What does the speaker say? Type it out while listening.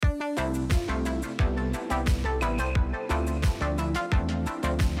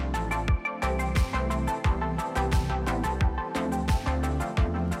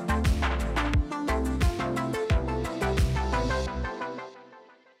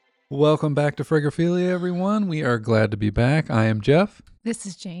Welcome back to Frigophilia, everyone. We are glad to be back. I am Jeff. This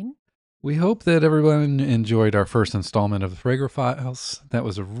is Jane. We hope that everyone enjoyed our first installment of the Fragor Files. That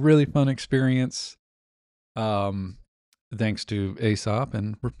was a really fun experience. Thanks to Aesop,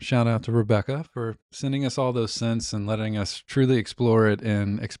 and shout out to Rebecca for sending us all those scents and letting us truly explore it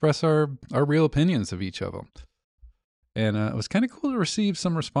and express our real opinions of each of them. And it was kind of cool to receive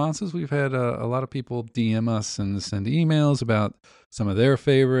some responses. We've had a lot of people DM us and send emails about some of their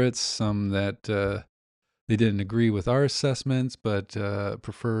favorites, some that they didn't agree with our assessments, but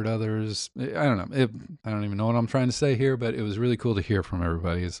preferred others. I don't know. I don't even know what I'm trying to say here, but it was really cool to hear from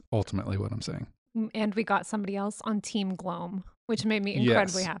everybody is ultimately what I'm saying. And we got somebody else on Team Gloam, which made me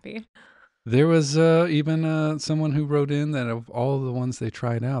incredibly Yes. happy. There was even someone who wrote in that of all the ones they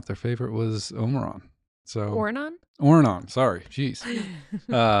tried out, their favorite was Omeron. So Ornon, sorry. Jeez.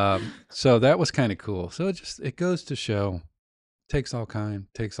 So that was kind of cool. So it goes to show, takes all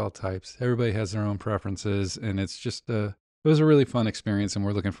types. Everybody has their own preferences, and it's just it was a really fun experience, and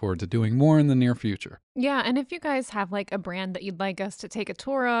we're looking forward to doing more in the near future. Yeah, and if you guys have like a brand that you'd like us to take a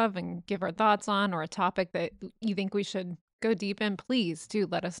tour of and give our thoughts on, or a topic that you think we should go deep in, please do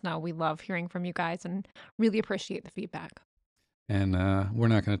let us know. We love hearing from you guys and really appreciate the feedback. And we're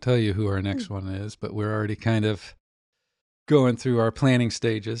not going to tell you who our next one is, but we're already kind of going through our planning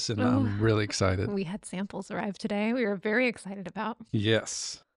stages, and I'm really excited. We had samples arrive today. We were very excited about.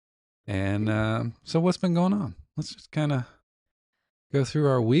 Yes. And so what's been going on? Let's just kind of go through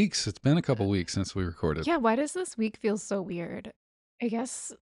our weeks. It's been a couple weeks since we recorded. Yeah, why does this week feel so weird? I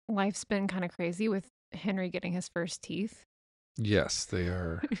guess life's been kind of crazy with Henry getting his first teeth. Yes, they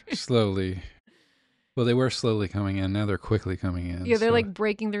are slowly. Well, they were slowly coming in. Now they're quickly coming in. Yeah, they're like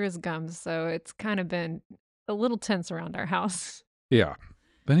breaking through his gums. So it's kind of been a little tense around our house. Yeah.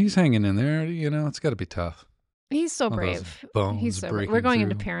 But he's hanging in there. It's got to be tough. He's so All brave. Bones He's so brave. breaking We're going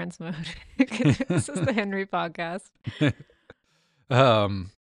through. into parents mode. This is the Henry podcast.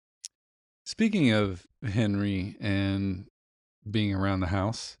 Speaking of Henry and being around the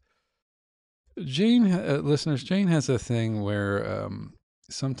house, Jane, listeners, Jane has a thing where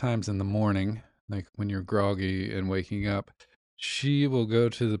sometimes in the morning, like when you're groggy and waking up, she will go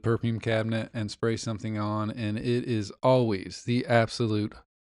to the perfume cabinet and spray something on, and it is always the absolute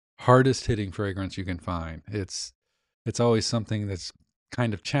hardest hitting fragrance you can find. It's always something that's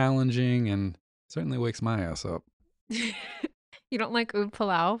kind of challenging and certainly wakes my ass up. You don't like oud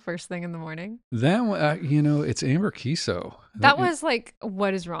palau first thing in the morning? That one, it's Amber Kiso. That was like,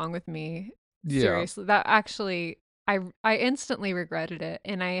 what is wrong with me? Yeah. Seriously, that actually, I instantly regretted it,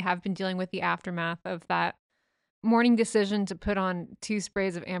 and I have been dealing with the aftermath of that morning decision to put on 2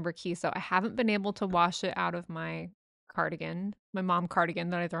 sprays of Amber Kiso. I haven't been able to wash it out of my cardigan, my mom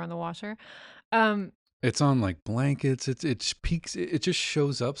cardigan that I throw in the washer. It's on like blankets. It peaks. It just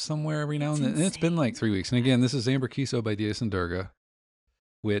shows up somewhere every now and then. And it's been like 3 weeks. And again, this is Amber Kiso by Diaz and Durga,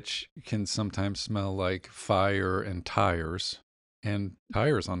 which can sometimes smell like fire and tires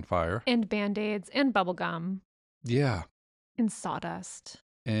on fire. And Band-Aids and bubble gum. Yeah. And sawdust.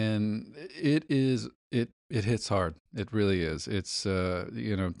 And it hits hard. It really is. It's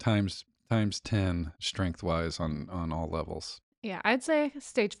times 10 strength wise on all levels. Yeah, I'd say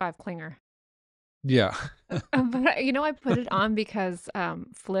stage 5 clinger. Yeah. But I put it on because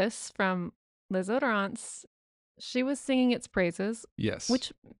Fliss from Les Odorants, she was singing its praises. Yes.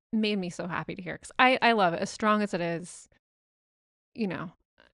 Which made me so happy to hear, because I love it. As strong as it is, Yeah,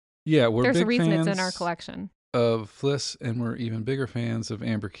 there's a reason it's in our collection. Of Fliss, and we're even bigger fans of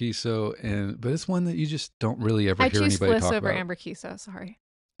Amber Kiso, but it's one that you just don't really ever hear anybody talk about. I choose Fliss over Amber Kiso, sorry.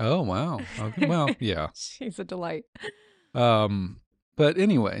 Oh, wow. Okay. Well, yeah. She's a delight. But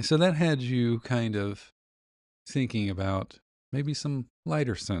anyway, so that had you kind of thinking about maybe some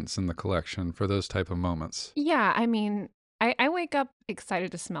lighter scents in the collection for those type of moments. Yeah, I mean, I wake up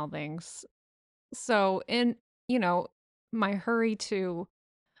excited to smell things. So in, my hurry to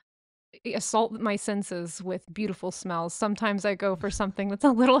assault my senses with beautiful smells, sometimes I go for something that's a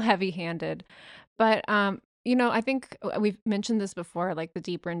little heavy-handed. But I think we've mentioned this before, like the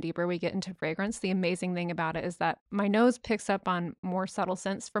deeper and deeper we get into fragrance, the amazing thing about it is that my nose picks up on more subtle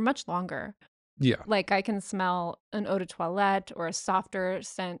scents for much longer. Yeah. Like I can smell an eau de toilette or a softer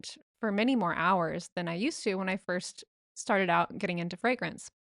scent for many more hours than I used to when I first started out getting into fragrance,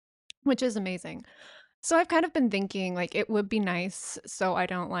 which is amazing. So I've kind of been thinking like it would be nice so I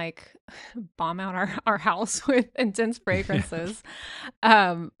don't like bomb out our house with intense fragrances.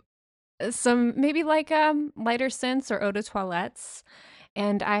 Some maybe like lighter scents or eau de toilettes.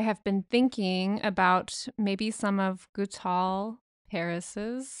 And I have been thinking about maybe some of Goutal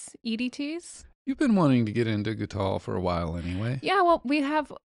Paris's EDTs. You've been wanting to get into Goutal for a while anyway. Yeah, well, we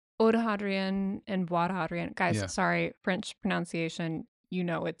have Eau de Hadrian and Bois de Hadrian. Guys, Yeah. sorry, French pronunciation.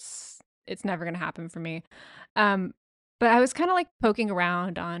 It's never gonna happen for me. Um, but I was kind of like poking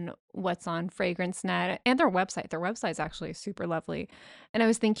around on what's on FragranceNet and their website. Their website's actually super lovely. And I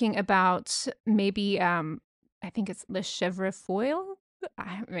was thinking about maybe I think it's Le Chevrefoil.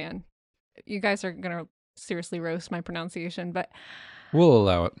 Man, you guys are gonna seriously roast my pronunciation, but We'll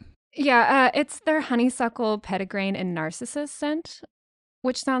allow it. yeah, it's their honeysuckle, petitgrain, and narcissus scent,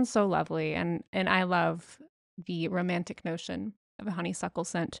 which sounds so lovely, and I love the romantic notion of a honeysuckle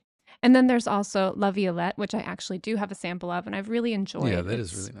scent. And then there's also La Violette, which I actually do have a sample of, and I've really Yeah, enjoyed. that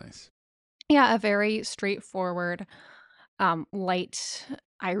is It's really nice. yeah, a very straightforward, light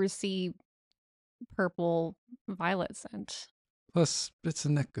irisy purple violet scent. Plus, it's a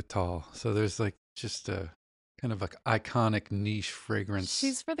Nectarol, so there's like just a kind of like iconic niche fragrance.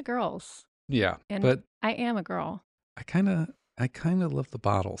 She's for the girls, Yeah, and but I am a girl. I kind of love the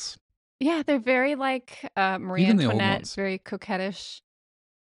bottles, Yeah, they're very like Marie even the old Antoinette, ones. very coquettish.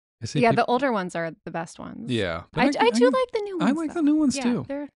 I see Yeah, the people. older ones are the best ones. Yeah, but I do like the new I ones like the though. new ones Yeah,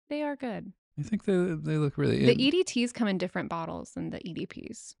 too. they are good. I think they look really. The EDTs come in different bottles than the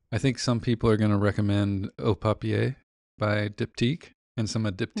EDPs. I think some people are going to recommend Au Papier by Diptyque and some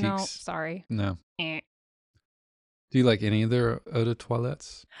of No, Diptyque's. sorry. No. Eh. Do you like any of their eau de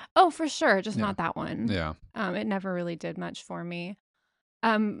toilettes? Oh, for sure, just Yeah. not that one. Yeah. It never really did much for me.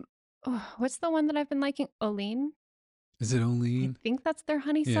 What's the one that I've been liking? Olean? Is it I Olean? think that's their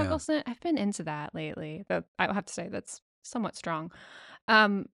honeysuckle Yeah. scent. I've been into that lately. I have to say that's somewhat strong.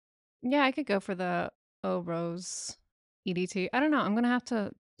 Yeah, I could go for the Eau Rose EDT. I don't know. I'm gonna have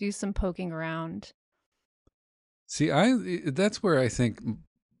to do some poking around. See, that's where I think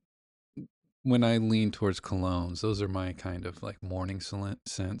when I lean towards colognes, those are my kind of like morning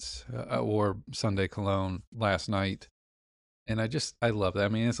scents. I wore Sunday cologne last night, and I love that. I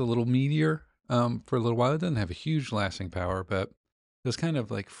mean, it's a little meatier for a little while. It doesn't have a huge lasting power, but it was kind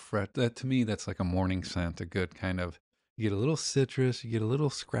of like that to me. That's like a morning scent, a good kind of. You get a little citrus, you get a little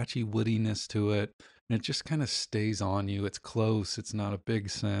scratchy woodiness to it, and it just kind of stays on you. It's close. It's not a big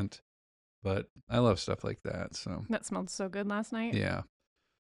scent, but I love stuff like that. So That smelled so good last night. yeah.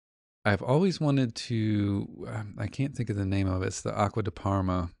 I've always wanted to, I can't think of the name of it. It's the Acqua di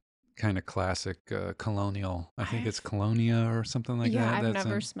Parma kind of classic colonial. I think it's Colonia or something like Yeah, that. I've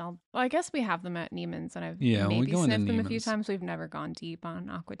never smelled. Well, I guess we have them at Neiman's, and I've when we maybe go into sniffed them a few Neiman's, times. We've never gone deep on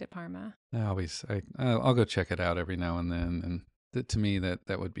Acqua di Parma. I'll go check it out every now and then. And to me,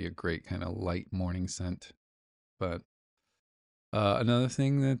 that would be a great kind of light morning scent. But another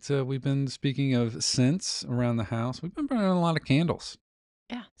thing that we've been speaking of scents around the house, we've been burning a lot of candles.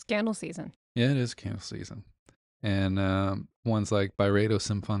 Yeah, it's candle season. Yeah, it is candle season. And ones like Byredo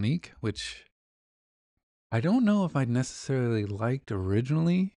Symphonique, which I don't know if I necessarily liked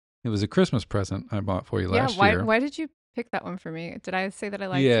originally. It was a Christmas present I bought for you last year. Why did you pick that one for me? Did I say that I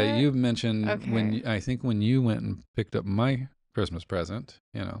liked it? Yeah, you mentioned Okay. I think when you went and picked up my Christmas present,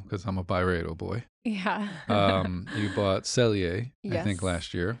 because I'm a Byredo boy. Yeah. You bought Cellier, I think Yes.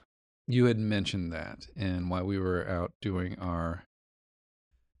 last year. You had mentioned that, and while we were out doing our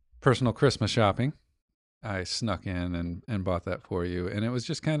personal Christmas shopping, I snuck in and bought that for you. And it was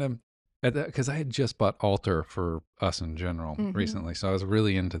just kind of because I had just bought Altar for us in general recently. So I was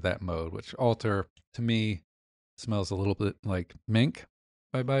really into that mode, which Altar to me smells a little bit like Mink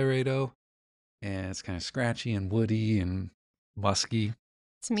by Byredo. And it's kind of scratchy and woody and musky.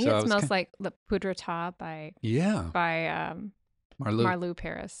 To me, it smells like Le Poudre Ta by Marlou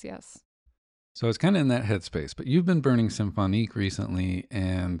Paris. Yes. So it's kind of in that headspace. But you've been burning Symphonique recently,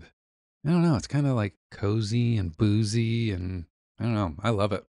 and I don't know. It's kind of like cozy and boozy, and I don't know. I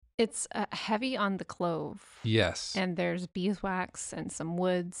love it. It's heavy on the clove. Yes. And there's beeswax and some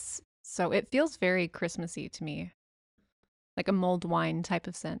woods. So it feels very Christmassy to me. Like a mulled wine type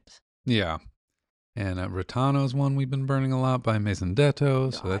of scent. Yeah. And Rotano is one we've been burning a lot by Maison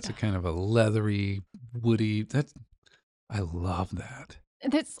Detto. So that's a kind of a leathery, woody. I love that.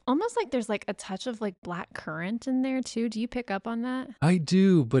 It's almost like there's like a touch of like black currant in there too. Do you pick up on that? I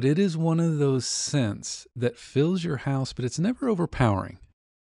do, but it is one of those scents that fills your house, but it's never overpowering.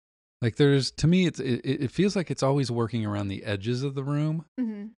 Like to me, it feels like it's always working around the edges of the room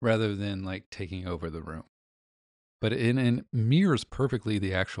rather than like taking over the room. But it mirrors perfectly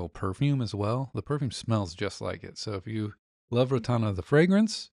the actual perfume as well. The perfume smells just like it. So if you love Rotano the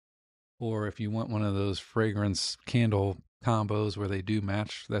fragrance, or if you want one of those fragrance candle combos where they do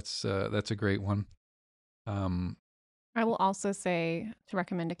match, that's a great one. I will also say, to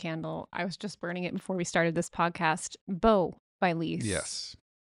recommend a candle, I was just burning it before we started this podcast, Beau by Lise. Yes.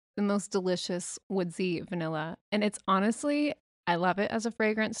 The most delicious woodsy vanilla. And it's honestly, I love it as a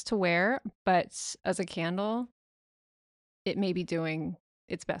fragrance to wear, but as a candle, it may be doing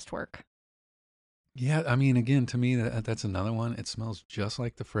its best work. Yeah, I mean, again, to me, that's another one. It smells just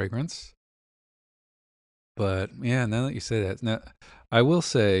like the fragrance. But yeah, now that you say that, now I will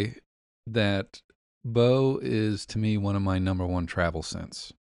say that Bow is to me one of my number one travel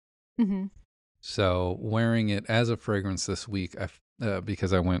scents. Hmm. So wearing it as a fragrance this week,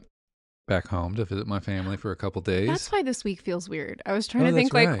 because I went back home to visit my family for a couple That's days. why this week feels weird. I was trying Oh, to that's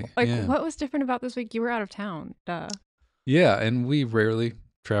think like right. like Yeah. what was different about this week? You were out of town. Duh. Yeah, and we rarely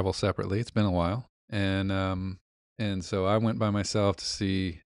travel separately. It's been a while. And so I went by myself to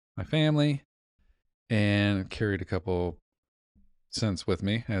see my family and carried a couple scents with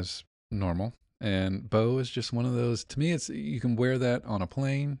me as normal. And Bow is just one of those, to me, it's you can wear that on a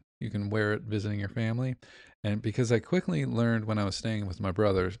plane, you can wear it visiting your family. And because I quickly learned when I was staying with my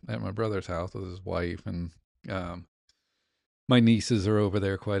brothers at my brother's house with his wife, and um, my nieces are over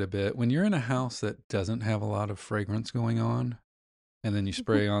there quite a bit. When you're in a house that doesn't have a lot of fragrance going on, and then you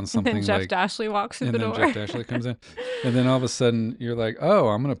spray on And then something Jeff like, Dashley walks through the and then door. Jeff Dashley comes in, and then all of a sudden you're like, oh,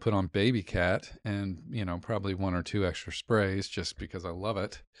 I'm going to put on Baby Cat and, probably one or two extra sprays just because I love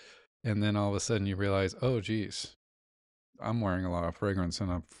it. And then all of a sudden you realize, oh, geez, I'm wearing a lot of fragrance in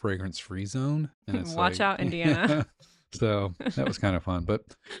a fragrance free zone. And it's Watch like, out, Indiana. so that was kind of fun. But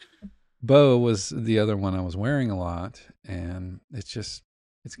Bow was the other one I was wearing a lot. And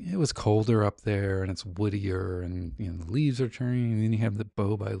it was colder up there and it's woodier and, the leaves are turning and then you have the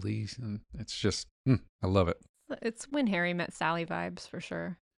Bow by Leaves and it's just, I love it. It's when Harry met Sally vibes for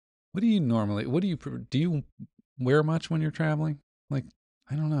sure. What do you wear much when you're traveling? Like,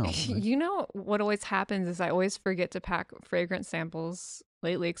 I don't know. You know what always happens is I always forget to pack fragrance samples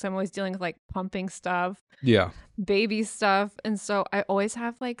lately because I'm always dealing with like pumping stuff, Yeah. baby stuff, and so I always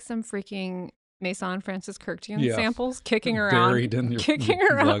have like some freaking Maison Francis Kurkdjian Yeah. samples kicking Buried in your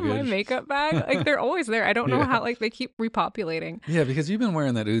around my luggage. makeup bag. Like they're always there. I don't know Yeah. how like they keep repopulating. Yeah, because you've been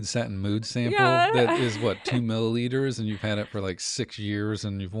wearing that Oud Satin Mood sample Yeah. that is what, 2 milliliters, and you've had it for like 6 years,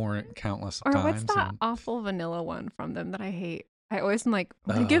 and you've worn it countless Or times. what's that And awful vanilla one from them that I hate? I always am like,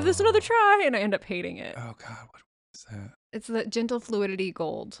 I'm gonna give this another try, and I end up hating it. oh God, what is that? It's the Gentle Fluidity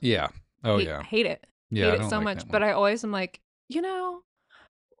Gold. Yeah. Oh hate, yeah. hate it. Yeah, Hate I it don't so like much. that But one. I always am like,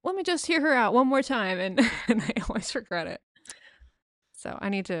 let me just hear her out one more time, and and I always regret it. So I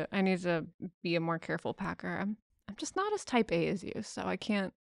need to be a more careful packer. I'm just not as type A as you, so I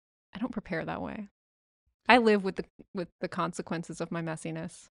don't prepare that way. I live with the consequences of my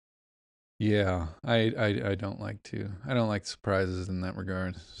messiness. Yeah, I don't like surprises in that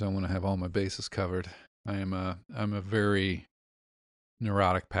regard. So I want to have all my bases covered. I'm a very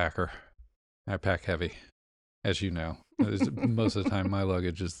neurotic packer. I pack heavy, as you know. Most of the time, my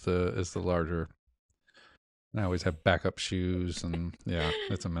luggage is the larger. I always have backup shoes, and yeah,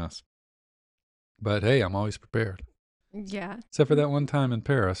 it's a mess. But hey, I'm always prepared. Yeah. Except for that one time in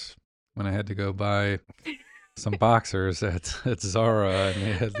Paris when I had to go buy some boxers at Zara, and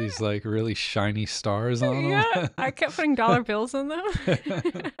they had these like really shiny stars on them. Yeah, I kept putting dollar bills in them.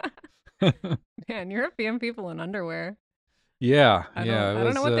 Man, European people in underwear. Yeah, I yeah.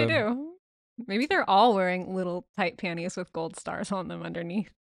 don't know what they do. Maybe they're all wearing little tight panties with gold stars on them underneath.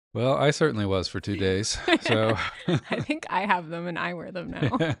 Well, I certainly was for 2 days. So I think I have them and I wear them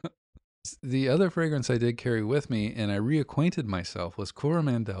now. the other fragrance I did carry with me and I reacquainted myself was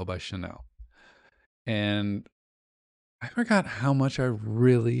Coromandel by Chanel. And I forgot how much I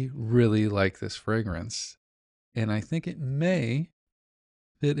really, really like this fragrance. And I think it may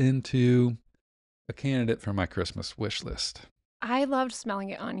fit into a candidate for my Christmas wish list. I loved smelling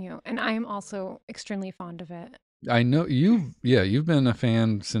it on you, and I am also extremely fond of it. I know you've been a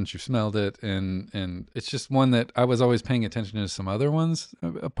fan since you smelled it, and it's just one that I was always paying attention to some other ones,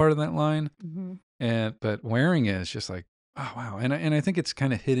 a part of that line. Mm-hmm. But wearing it is just like, oh wow. And I think it's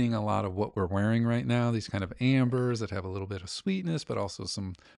kind of hitting a lot of what we're wearing right now, these kind of ambers that have a little bit of sweetness, but also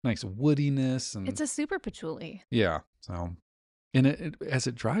some nice woodiness. And It's a super patchouli. yeah. So, and as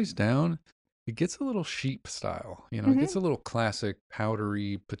it dries down, it gets a little sheep style, it gets a little classic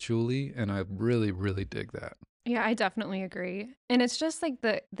powdery patchouli, and I really, really dig that. Yeah, I definitely agree. And it's just like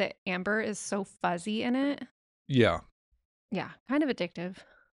the amber is so fuzzy in it. Yeah. Yeah, kind of addictive.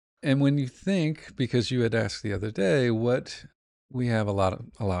 And when you think, because you had asked the other day, we have a lot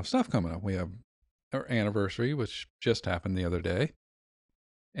of stuff coming up. We have our anniversary, which just happened the other day.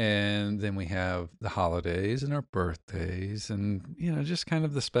 And then we have the holidays and our birthdays and, just kind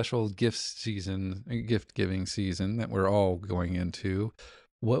of the special gift giving season that we're all going into.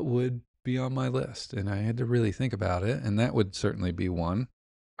 What would be on my list? And I had to really think about it. And that would certainly be one.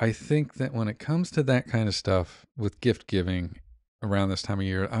 I think that when it comes to that kind of stuff with gift giving, around this time of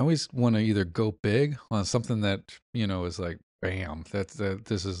year, I always want to either go big on something that, is like, bam,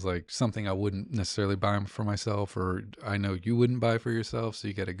 this is like something I wouldn't necessarily buy for myself, or I know you wouldn't buy for yourself. So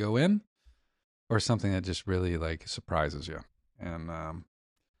you got to go in, or something that just really like surprises you. And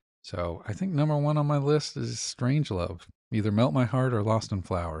so I think number one on my list is Strangelove, either Melt My Heart or Lost in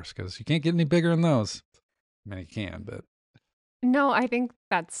Flowers, because you can't get any bigger than those. I mean, you can, but No, I think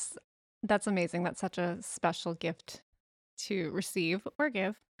that's amazing. That's such a special gift to receive or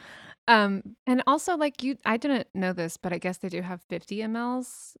give. And also like I didn't know this, but I guess they do have 50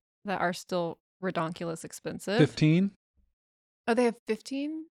 mLs that are still redonkulous expensive. 15. Oh, they have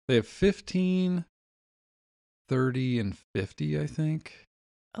 15? They have 15, 30, and 50, I think.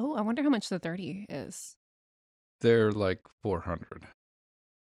 Oh, I wonder how much the 30 is. They're like 400.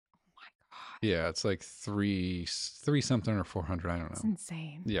 Oh my God. Yeah, it's like three something or 400. I don't It's know.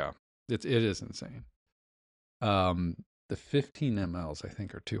 insane. Yeah, it is insane. The 15 mLs I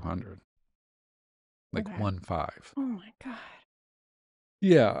think are 200, like Okay. 1.5. Oh my God.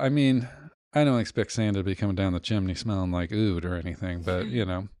 Yeah, I mean, I don't expect Santa to be coming down the chimney smelling like oud or anything, but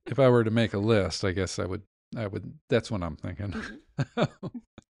if I were to make a list, I guess I would. That's what I'm thinking.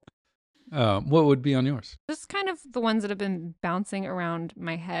 What would be on yours? Just kind of the ones that have been bouncing around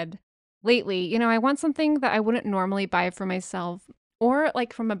my head lately. I want something that I wouldn't normally buy for myself, or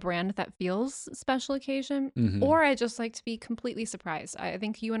like from a brand that feels special occasion, Mm-hmm. or I just like to be completely surprised. I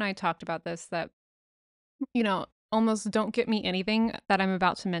think you and I talked about this, that, almost don't get me anything that I'm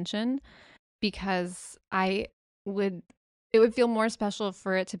about to mention, because it would feel more special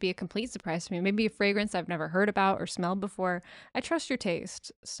for it to be a complete surprise to me. Maybe a fragrance I've never heard about or smelled before. I trust your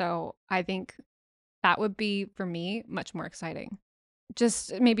taste. So I think that would be, for me, much more exciting.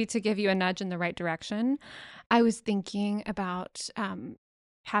 Just maybe to give you a nudge in the right direction, I was thinking about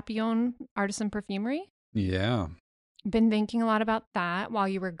Papillon Artisan Perfumery. Yeah. Been thinking a lot about that. While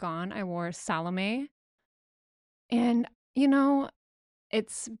you were gone, I wore Salome. And,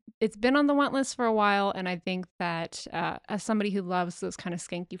 it's been on the want list for a while, and I think that as somebody who loves those kind of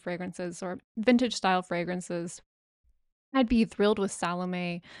skanky fragrances or vintage style fragrances, I'd be thrilled with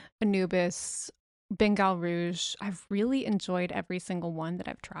Salome, Anubis, Bengal Rouge. I've really enjoyed every single one that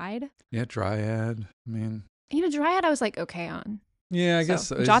I've tried. Yeah, Dryad. I mean, Dryad I was like okay on. yeah, I So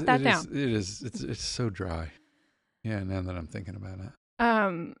guess jot that down. It is. It's so dry. Yeah, now that I'm thinking about it.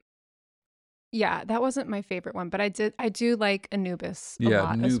 Yeah, that wasn't my favorite one, but I do like Anubis a Yeah,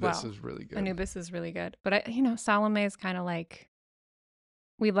 lot as Anubis well. is really good. Anubis is really good. But Salome is kind of like,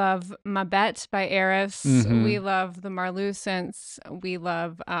 we love Mabette by Eris. Mhm. We love the Marlou scents. We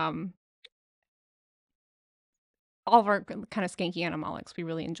love all of our kind of skanky animalics. We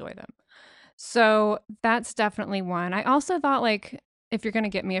really enjoy them. So that's definitely one. I also thought, like, if you're going to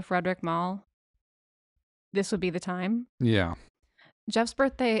get me a Frederic Malle, this would be the time. Yeah. Jeff's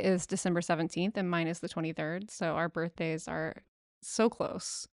birthday is December 17th and mine is the 23rd. So our birthdays are so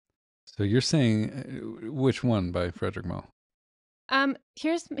close. So you're saying which one by Frederic Malle?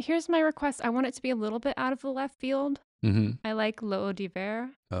 Here's my request. I want it to be a little bit out of the left field. Mm-hmm. I like L'Eau d'Hiver.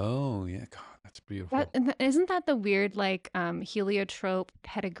 Oh yeah, God, that's beautiful. Isn't that the weird, like, heliotrope,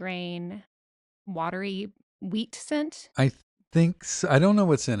 petitgrain, watery wheat scent? I think so. I don't know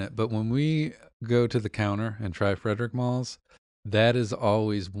what's in it, but when we go to the counter and try Frederic Malle's, that is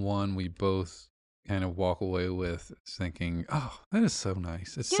always one we both kind of walk away with thinking, oh, that is so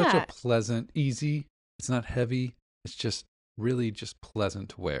nice. It's such a Yeah. pleasant, easy. It's not heavy. It's just really just pleasant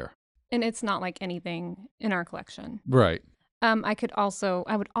to wear. And it's not like anything in our collection. Right. I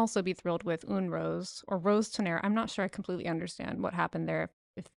would also be thrilled with Une Rose or Rose Tonnerre. I'm not sure I completely understand what happened there.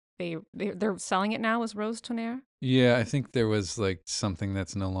 If they're selling it now as Rose Tonnerre. Yeah, I think there was like something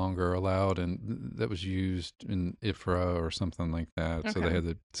that's no longer allowed and that was used in IFRA or something like that.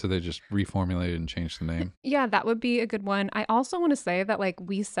 Okay. So they just reformulated and changed the name. Yeah, that would be a good one. I also want to say that, like,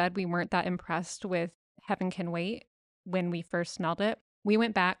 we said we weren't that impressed with Heaven Can Wait when we first smelled it. We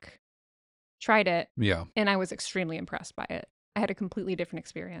went back, tried it, Yeah. and I was extremely impressed by it. I had a completely different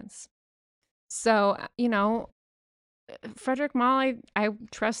experience. So, Frederic Malle, I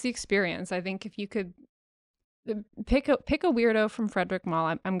trust the experience. I think if you could pick a weirdo from Frederic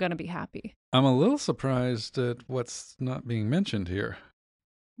Malle, I'm going to be happy. I'm a little surprised at what's not being mentioned here.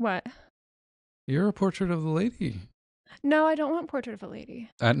 What? You're a portrait of the lady. No, I don't want Portrait of a Lady.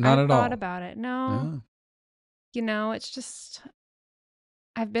 Not I've at all. thought about it. No. It's just,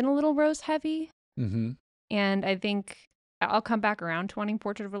 I've been a little rose heavy. Mm-hmm. And I think I'll come back around to wanting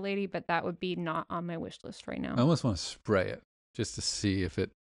Portrait of a Lady, but that would be not on my wish list right now. I almost want to spray it just to see if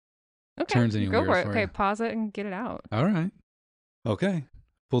it Okay, turns any go weird for it. for Okay, you. pause it and get it out. All right. Okay.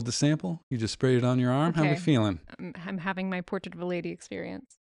 pulled the sample. You just sprayed it on your arm. How we Okay. feeling? I'm having my Portrait of a Lady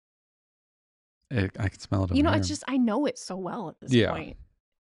experience. I can smell it You over know, here. it's just I know it so well at this Yeah. point.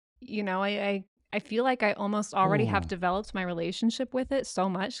 You know, I feel like I almost already have Oh. developed my relationship with it so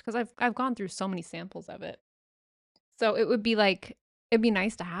much because I've gone through so many samples of it. So it would be like it'd be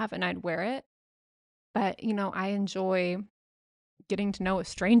nice to have and I'd wear it. But, you know, I enjoy getting to know a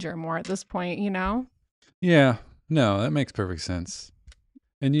stranger more at this point, you know? Yeah. No, that makes perfect sense.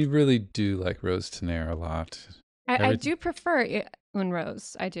 And you really do like Rose Tenaire a lot. I Everything. do prefer Un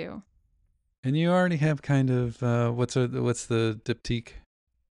Rose. I do. And you already have kind of what's the diptyque?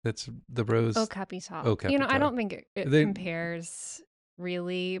 That's the Eau rose. Capital. Eau You know, I Capitale. don't think it They compares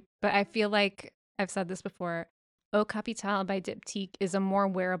really, but I feel like I've said this before. Eau Capital by Diptyque is a more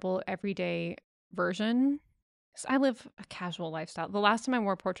wearable, everyday version. 'Cause I live a casual lifestyle. The last time I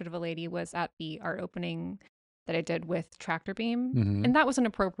wore Portrait of a Lady was at the art opening that I did with Tractor Beam, Mhm. and that was an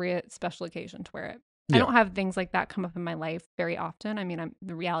appropriate special occasion to wear it. I Yeah. don't have things like that come up in my life very often. I mean,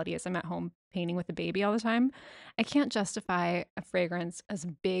 the reality is I'm at home painting with a baby all the time. I can't justify a fragrance as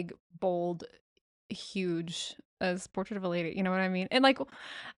big, bold, huge as Portrait of a Lady. You know what I mean? And like,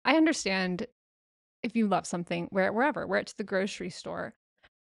 I understand if you love something, wear it wherever, wear it to the grocery store.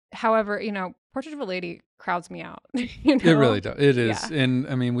 However, you know, Portrait of a Lady crowds me out. You It really know? does. It is. Yeah, And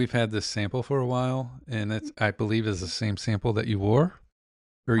I mean, we've had this sample for a while, and it's I believe is the same sample that you wore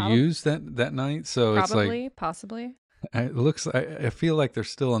or probably, used that night. So it's like probably, possibly. it looks. I feel like there's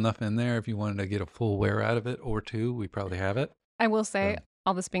still enough in there if you wanted to get a full wear out of it or two. We probably have it. I will say, So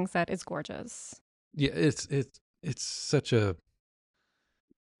all this being said, it's gorgeous. yeah, it's such a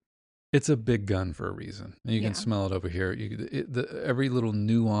it's a big gun for a reason. And you can Yeah. smell it over here. Every little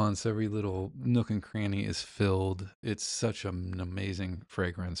nuance, every little nook and cranny is filled. It's such an amazing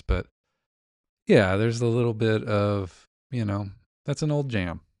fragrance. But yeah, there's a little bit of, that's an old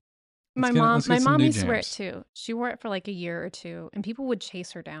jam. Let's My get some mom new used to wear it jams. too. She wore it for like a year or two, and people would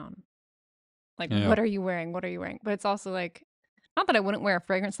chase her down. Like, Yeah. what are you wearing? What are you wearing? But it's also like, not that I wouldn't wear a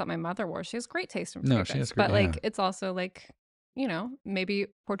fragrance that my mother wore. She has great taste in No, she fragrance. has great. But Yeah. like, it's also like, you know, maybe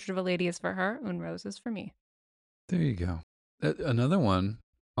Portrait of a Lady is for her, Un Rose is for me. There you go. Another one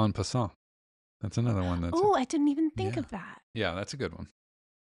en passant. That's another one that's Oh, I didn't even think yeah. of that. Yeah, that's a good one.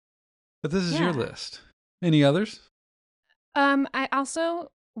 But this is your Yeah. list. Any others? I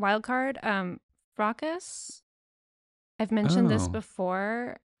also wild card, Fracas. I've mentioned this Oh,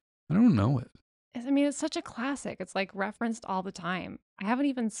 before. I don't know it. I mean, it's such a classic. It's like referenced all the time. I haven't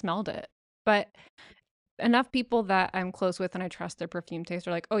even smelled it, but enough people that I'm close with and I trust their perfume taste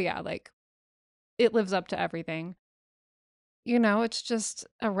are like, oh yeah, like it lives up to everything. You know, it's just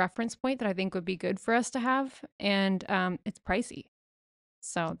a reference point that I think would be good for us to have, and it's pricey,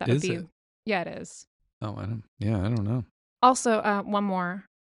 so that would Is be, it? yeah, it is. Oh, I don't. Yeah, I don't know. Also, one more.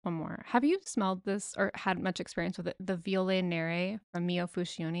 Have you smelled this or had much experience with it? The Violet Nere from Mio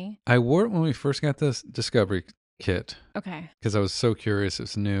Fusioni. I wore it when we first got this Discovery kit Okay. because I was so curious.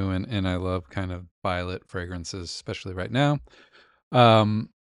 It's new, and I love kind of violet fragrances, especially right now.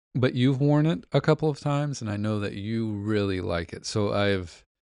 Um, but you've worn it a couple of times, and I know that you really like it. So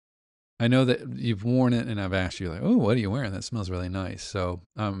I know that you've worn it, and I've asked you like, "Oh, what are you wearing? That smells really nice." So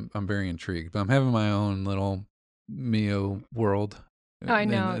I'm very intrigued. But I'm having my own little Mio world. Oh, I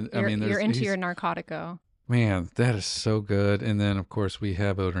know. I mean, You're into your he's Narcotico. man, that is so good. And then of course we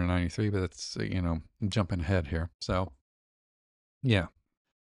have Odor 93, but that's I'm jumping ahead here. So yeah,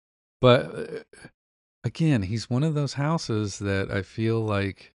 but again, he's one of those houses that I feel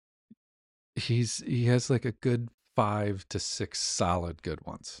like he has like a good 5 to 6 solid good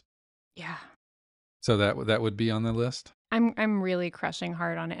ones. Yeah. So that would be on the list. I'm really crushing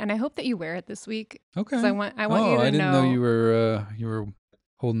hard on it, and I hope that you wear it this week because Okay. I want Oh, you I to didn't know know. you were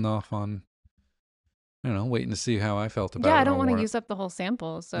holding off on, I don't know, waiting to see how I felt Yeah, about I it when don't I want to wore it. use up the whole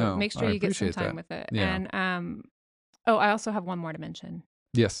sample, so No, make sure I you get some appreciate time that. with it. Yeah. And oh, I also have one more to mention.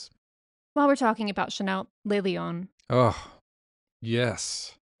 Yes. While we're talking about Chanel Le Lion, Oh,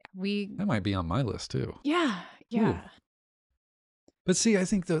 yes. we That might be on my list too. yeah, Ooh. yeah. But see, I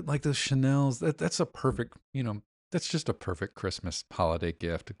think that like those Chanel's, that's a perfect, that's just a perfect Christmas holiday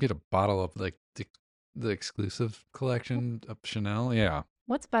gift. Get a bottle of like the exclusive collection of Chanel. Yeah.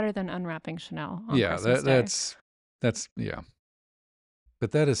 What's better than unwrapping Chanel on Yeah, Christmas Day? that's yeah.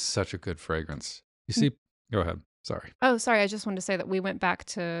 But that is such a good fragrance. You Mm. see, go ahead. Sorry. Oh, sorry. I just wanted to say that we went back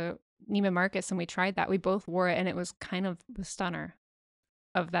to Neiman Marcus and we tried that. We both wore it, and it was kind of the stunner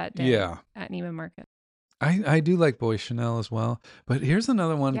of that day Yeah. at Neiman Marcus. I do like Boy Chanel as well. But here's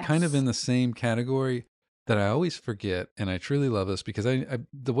another one kind of Yes. in the same category. that I always forget, and I truly love this because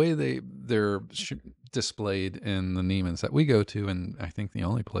the way they're displayed in the Neiman's that we go to, and I think the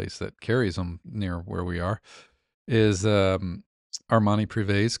only place that carries them near where we are is Armani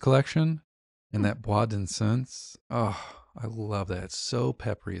Privé's collection, and Hmm. that Bois d'Incense. Oh, I love that. It's so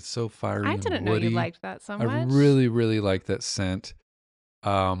peppery. It's so I fiery and didn't know you woody. liked that so I much. really, really like that scent.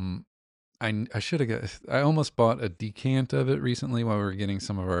 Um, I should have got. I almost bought a decant of it recently while we were getting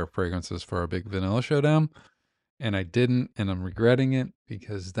some of our fragrances for our big vanilla showdown, and I didn't, and I'm regretting it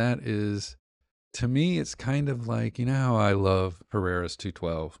because that is, to me, it's kind of like, you know how I love Herrera's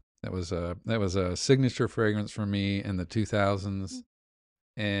 212. That was a signature fragrance for me in the 2000s,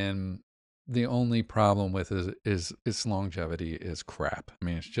 and the only problem with it is its longevity is crap. I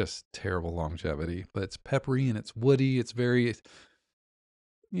mean, it's just terrible longevity, but it's peppery and it's woody. It's very,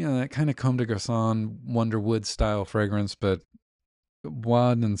 that kind of Comme des Garçons Wonderwood style fragrance, but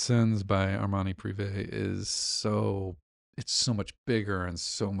Wad and Sins by Armani Privé it's so much bigger and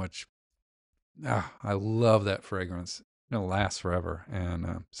so much, I love that fragrance. It'll last forever.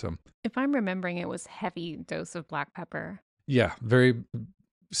 And so, If I'm remembering, it was heavy dose of black pepper. yeah, very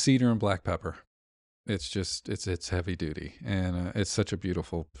cedar and black pepper. It's heavy duty, and it's such a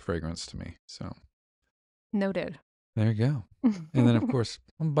beautiful fragrance to me. So Noted. there you go. And then, of course,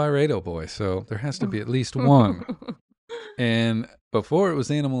 I'm a Byredo boy, so there has to be at least one. And before it was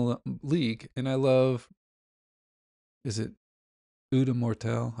Animal League, and I love, is it Eau de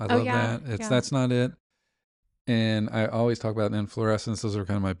Mortel? I Oh love yeah, that. yeah. That's not it. And I always talk about Inflorescence. Those are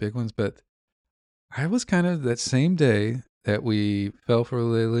kind of my big ones. But I was kind of that same day that we fell for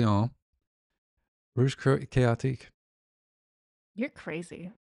Le Lion, Rouge Chaotique. You're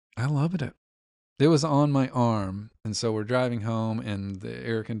crazy. I loved it. It was on my arm. And so we're driving home, and the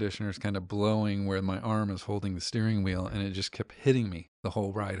air conditioner is kind of blowing where my arm is holding the steering wheel. And it just kept hitting me the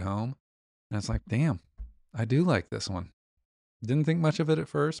whole ride home. And it's like, damn, I do like this one. Didn't think much of it at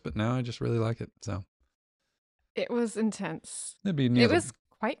first, but now I just really like it. So It was intense. it'd be near It the. was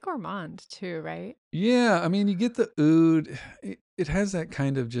quite gourmand too, right? Yeah, I mean, you get the oud. It has that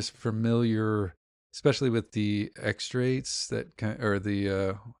kind of just familiar, especially with the extracts that kind, or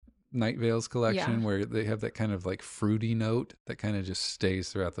the Night Vales Yeah. collection, where they have that kind of like fruity note that kind of just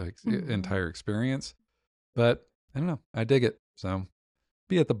stays throughout the Hmm. entire experience. But I don't know, I dig it. So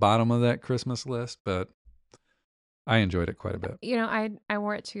be at the bottom of that Christmas list, but I enjoyed it quite a bit. I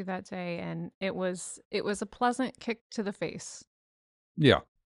wore it too that day, and it was a pleasant kick to the face. Yeah,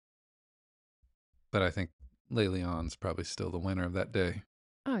 but I think Le Leon's probably still the winner of that day.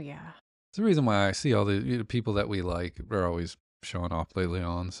 Oh yeah. It's the reason why I see all the people that we like are always showing off Le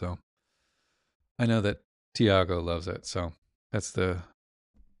Leon. So I know that Tiago loves it. So that's the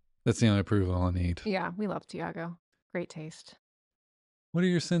that's the only approval I need. Yeah, we love Tiago. Great taste. What are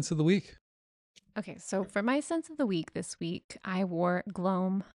your scents of the week? Okay, so for my sense of the week this week, I wore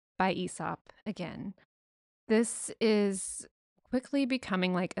Gloam by Aesop again. This is quickly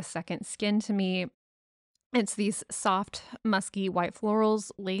becoming like a second skin to me. It's these soft, musky white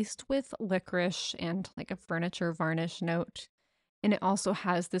florals laced with licorice and like a furniture varnish note. And it also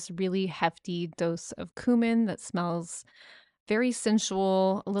has this really hefty dose of cumin that smells very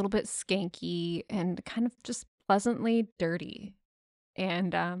sensual, a little bit skanky, and kind of just pleasantly dirty.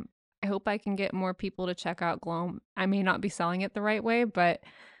 And I hope I can get more people to check out Gloam. I may not be selling it the right way, but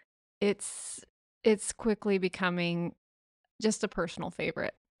it's it's quickly becoming just a personal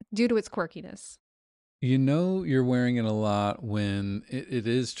favorite due to its quirkiness. You know you're wearing it a lot when it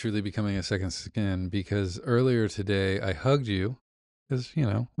is truly becoming a second skin, because earlier today I hugged you because,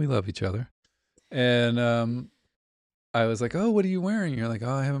 we love each other. And I was like, "Oh, what are you wearing?" You're like,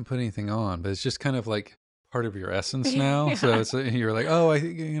 "Oh, I haven't put anything on," but it's just kind of like part of your essence now. So Yeah. it's you're like, "Oh, I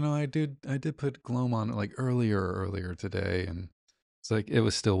did put gloam on like earlier today," and it's like it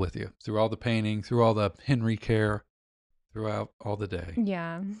was still with you through all the painting, through all the Henry care, throughout all the day.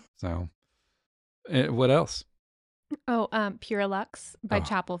 Yeah. So, what else? Oh, Pure Lux by Oh,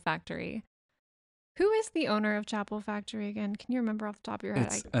 Chapel Factory. Who is the owner of Chapel Factory again? Can you remember off the top of your head?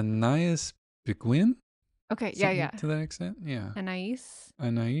 it's Anais Beguin, Okay, yeah, something yeah. to that extent. Yeah, Anais.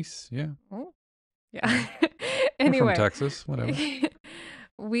 Anais. Yeah, Oh, yeah. we're from Anyway, Texas. Whatever.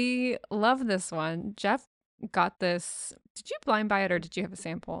 we love this one. Jeff got this. Did you blind buy it or did you have a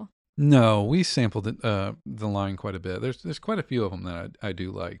sample? No, we sampled it, the line quite a bit. There's quite a few of them that I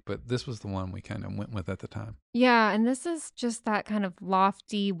do like, but this was the one we kind of went with at the time. Yeah, and this is just that kind of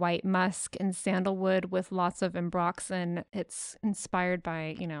lofty white musk and sandalwood with lots of ambroxan. It's inspired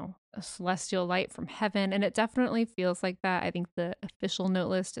by, a celestial light from heaven, and it definitely feels like that. I think the official note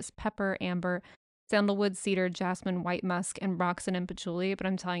list is pepper, amber, sandalwood, cedar, jasmine, white musk, and roxen and patchouli. But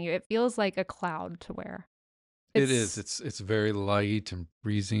I'm telling you, it feels like a cloud to wear. It is. It's It's very light and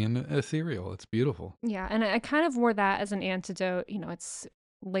breezy and ethereal. It's beautiful. Yeah, and I kind of wore that as an antidote. It's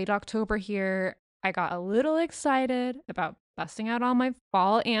late October here. I got a little excited about busting out all my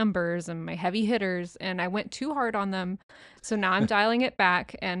fall ambers and my heavy hitters, and I went too hard on them. So now I'm dialing it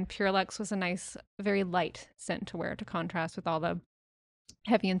back, and Pure Luxe was a nice, very light scent to wear to contrast with all the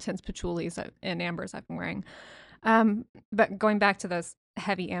heavy, intense patchoulis and ambers I've been wearing. But going back to those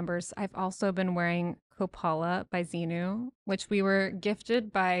heavy ambers, I've also been wearing Copala by Xenu, which we were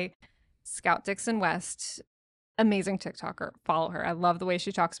gifted by Scout Dixon West. Amazing TikToker. Follow her. I love the way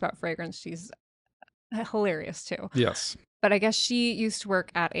she talks about fragrance. She's hilarious too. Yes. But I guess she used to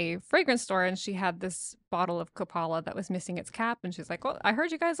work at a fragrance store, and she had this bottle of Copala that was missing its cap. And she's like, "Well, I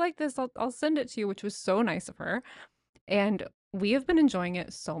heard you guys like this. I'll send it to you," which was so nice of her. And we have been enjoying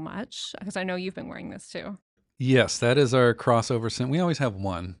it so much because I know you've been wearing this too. Yes, that is our crossover scent. We always have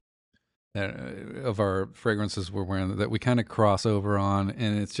one of our fragrances we're wearing that we kind of cross over on,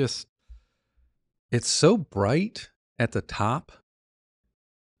 and it's so bright at the top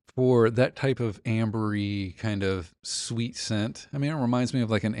for that type of ambery kind of sweet scent. I mean, it reminds me of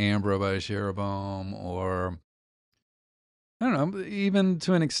like an Ambra by Cherubim, or I don't know, even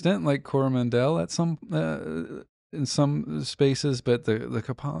to an extent like Coromandel at some in some spaces. But the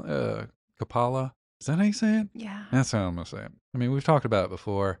Copala, is that how you say it? Yeah. That's how I'm gonna say it. I mean, we've talked about it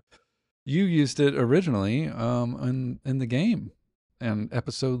before. You used it originally in the game, and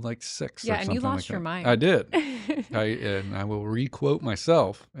episode like 6 Yeah, or and something you like lost your that. mind. I did. I will requote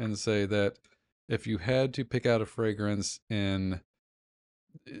myself and say that if you had to pick out a fragrance and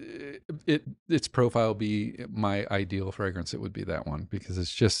its profile be my ideal fragrance, it would be that one, because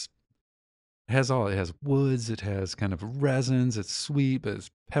it has woods, it has kind of resins, it's sweet, but it's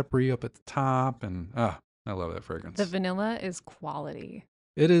peppery up at the top, and I love that fragrance. The vanilla is quality.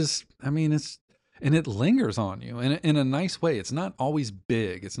 It is. I mean, and it lingers on you in a nice way. It's not always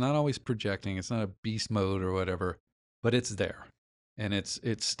big. It's not always projecting. It's not a beast mode or whatever, but it's there, and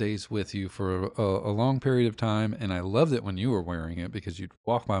it stays with you for a long period of time. And I loved it when you were wearing it, because you'd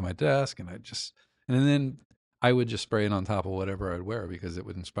walk by my desk, and and then I would just spray it on top of whatever I'd wear, because it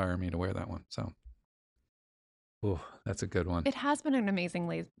would inspire me to wear that one. So, oh, that's a good one. It has been an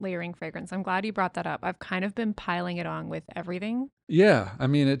amazing layering fragrance. I'm glad you brought that up. I've kind of been piling it on with everything. Yeah, I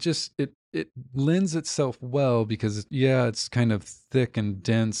mean, it lends itself well, because it's kind of thick and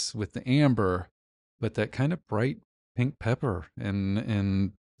dense with the amber, but that kind of bright pink pepper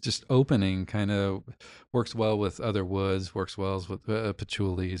and just opening kind of works well with other woods, works well with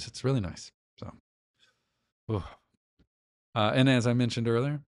patchoulis. It's really nice. So, oh. And as I mentioned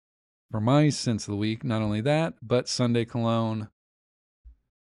earlier, for my scents of the week, not only that, but Sunday Cologne,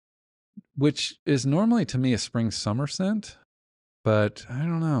 which is normally to me a spring summer scent, but I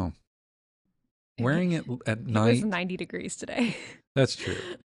don't know. Wearing it at night. It was 90 degrees today. That's true.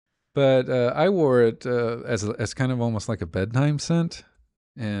 But I wore it as kind of almost like a bedtime scent,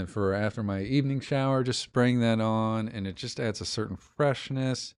 and for after my evening shower, just spraying that on, and it just adds a certain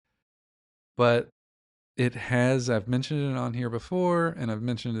freshness. But I've mentioned it on here before, and I've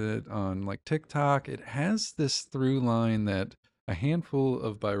mentioned it on like TikTok. It has this through line that a handful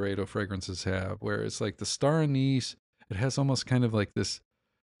of Byredo fragrances have, where it's like the star anise. It has almost kind of like this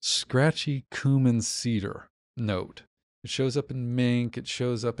scratchy cumin cedar note. It shows up in mink. It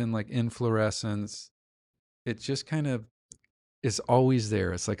shows up in like inflorescence. It just kind of is always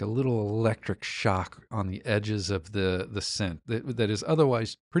there. It's like a little electric shock on the edges of the scent that is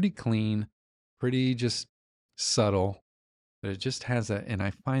otherwise pretty clean, pretty just subtle. But it just has that, and I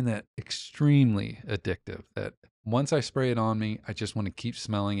find that extremely addictive. That once I spray it on me, I just want to keep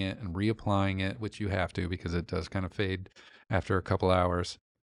smelling it and reapplying it, which you have to, because it does kind of fade after a couple hours.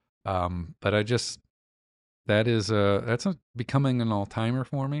 But that's becoming an all-timer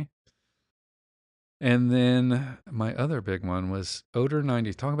for me. And then my other big one was Odor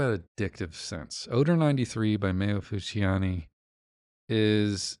 90. Talk about addictive scents. Odor 93 by Mayo Fucciani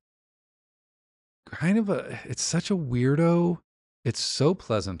is kind of it's such a weirdo. It's so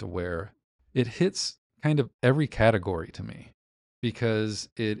pleasant to wear. It hits kind of every category to me, because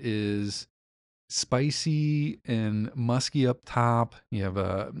it is spicy and musky up top. You have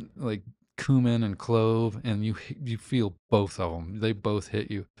like cumin and clove, and you feel both of them. They both hit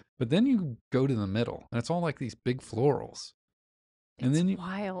you. But then you go to the middle, and it's all like these big florals. And It's then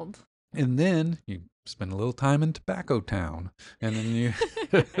wild. And then you spend a little time in Tobacco Town, and then you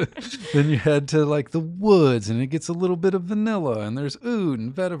then you head to like the woods, and it gets a little bit of vanilla, and there's oud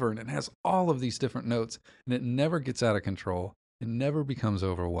and vetiver, and it has all of these different notes, and it never gets out of control. It never becomes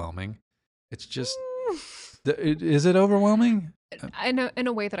overwhelming. It's just, is it overwhelming? I know in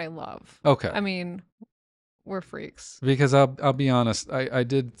a way that I love. Okay. I mean, we're freaks. Because I'll be honest, I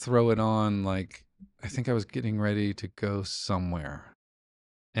did throw it on, like, I think I was getting ready to go somewhere,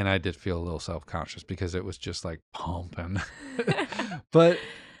 and I did feel a little self-conscious because it was just like pumping. But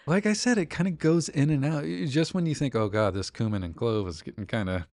like I said, it kind of goes in and out. Just when you think, oh God, this cumin and clove is getting kind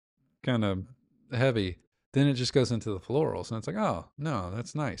of heavy, then it just goes into the florals, and it's like, oh no,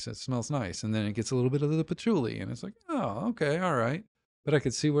 that's nice. It smells nice, and then it gets a little bit of the patchouli, and it's like, oh, okay, all right. But I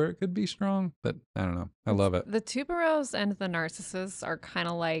could see where it could be strong, but I don't know. I love it. The tuberose and the narcissus are kind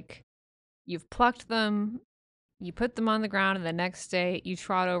of like you've plucked them, you put them on the ground, and the next day you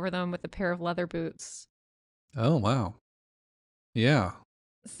trot over them with a pair of leather boots. Oh wow, yeah,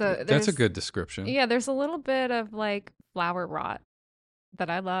 So that's a there's, good description. yeah, there's a little bit of like flower rot that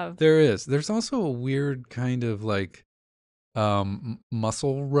I love. There is. There's also a weird kind of like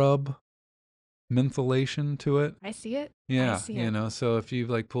muscle rub mentholation to it. I see it. I Yeah, see it. so if you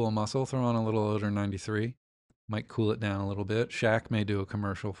like pull a muscle, throw on a little Odor 93, might cool it down a little bit. Shaq may do a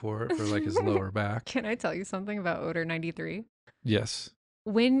commercial for it for like his lower back. Can I tell you something about Odor 93? Yes.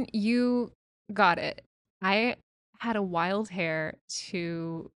 When you got it, I had a wild hair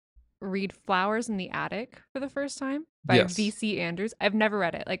to read Flowers in the Attic for the first time by Yes. V.C. Andrews. I've never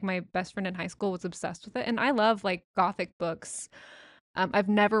read it. Like my best friend in high school was obsessed with it, and I love like gothic books. I've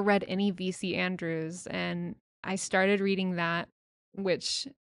never read any V.C. Andrews, and I started reading that, which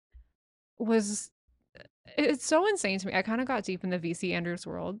was it's so insane to me. I kind of got deep in the V.C. Andrews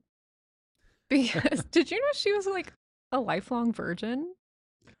world because did you know she was like a lifelong virgin?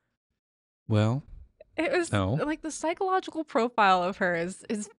 Well, It was no. like the psychological profile of her is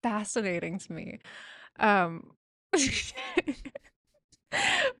fascinating to me. Um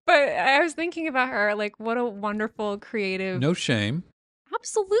but I was thinking about her like what a wonderful creative. No shame.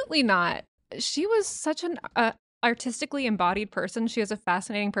 Absolutely not. She was such an artistically embodied person. She is a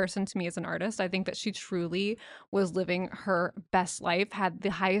fascinating person to me as an artist. I think that she truly was living her best life, had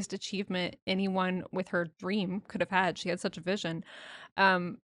the highest achievement anyone with her dream could have had. She had such a vision.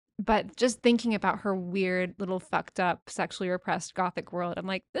 Um, but just thinking about her weird little fucked up, sexually repressed gothic world, I'm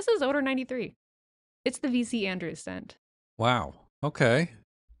like, this is Odor 93. It's the VC Andrews scent. Wow. Okay.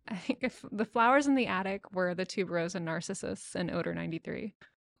 I think if the flowers in the attic were the tuberose and narcissus and Odor 93.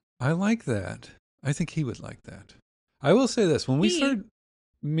 I like that. I think he would like that. I will say this, when we He started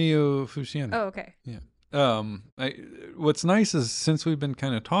Mio Fusiana. Oh, okay. Yeah. I, what's nice is since we've been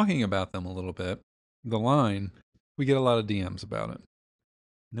kind of talking about them a little bit, the line, we get a lot of DMs about it.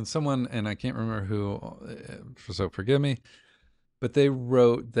 And someone, and I can't remember who, so forgive me, but they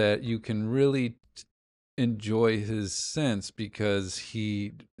wrote that you can really enjoy his scents because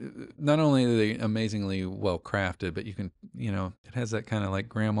he, not only are they amazingly well crafted, but you can, it has that kind of like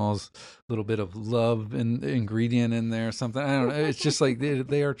grandma's little bit of love and ingredient in there, something. I don't know. It's just like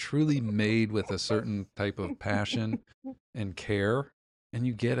they are truly made with a certain type of passion and care, and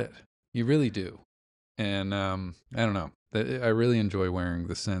you get it. You really do. And I don't know. I really enjoy wearing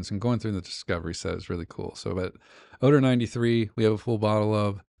the scents, and going through the discovery set is really cool. So, but Odor 93, we have a full bottle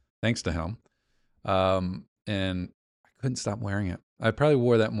of, thanks to him. And I couldn't stop wearing it. I probably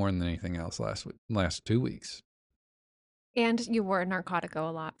wore that more than anything else last 2 weeks. And you wore Narcotico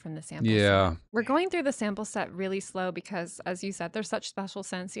a lot from the sample Yeah. set. We're going through the sample set really slow because, as you said, they're such special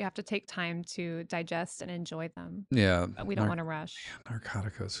scents. You have to take time to digest and enjoy them. Yeah. But we don't want to rush.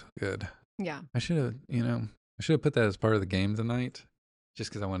 Narcotico's good. Yeah. I should have put that as part of the game tonight, just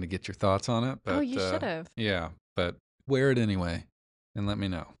because I wanted to get your thoughts on it. But, Oh, you should have. Yeah, but wear it anyway, and let me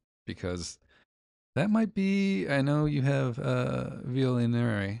know, because that might be. I know you have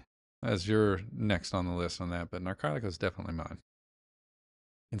Violinere as your next on the list on that, but Narcotico is definitely mine.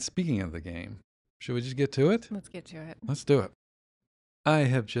 And speaking of the game, should we just get to it? Let's get to it. Let's do it. I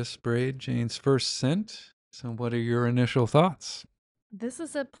have just sprayed Jane's first scent. So, what are your initial thoughts? This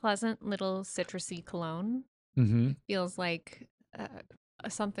is a pleasant little citrusy cologne. Mm-hmm. Feels like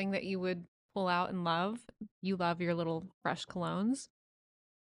something that you would pull out and love. You love your little fresh colognes.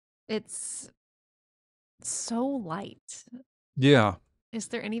 It's so light. Yeah. Is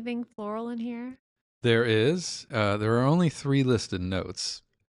there anything floral in here? There is. There are only 3 listed notes.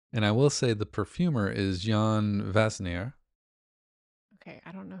 And I will say the perfumer is Jan Vasnier. Okay,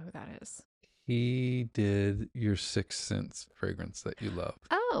 I don't know who that is. He did your Sixth Sense fragrance that you love.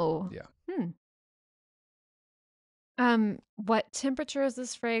 Oh. Yeah. What temperature is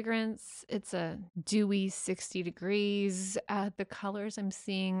this fragrance? It's a dewy 60 degrees. The colors I'm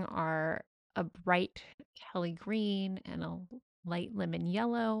seeing are a bright Kelly green and a light lemon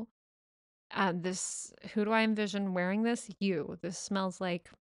yellow. Who do I envision wearing this? You. This smells like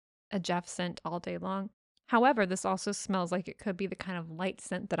a Jeff scent all day long. However, this also smells like it could be the kind of light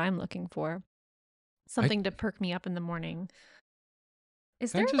scent that I'm looking for. I Something to perk me up in the morning.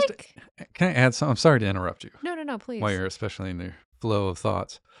 Is can there I just like can I add some? I'm sorry to interrupt you no, no, no, while please. you're especially in the flow of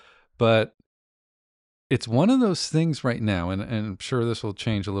thoughts, but it's one of those things right now, and I'm sure this will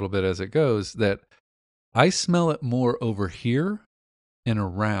change a little bit as it goes, that I smell it more over here and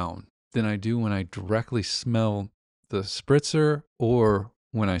around than I do when I directly smell the spritzer or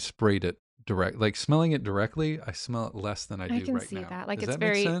when I sprayed it direct. Like smelling it directly, I smell it less than I I do can right see now. that. Like Does that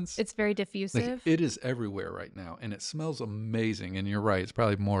make sense? it's very Like diffusive. it is everywhere right now and it smells amazing. And you're right, it's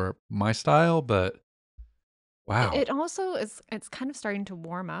probably more my style, but wow. It also is it's kind of starting to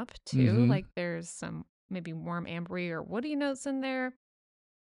warm up too. Mm-hmm. Like there's some maybe warm ambery or woody notes in there.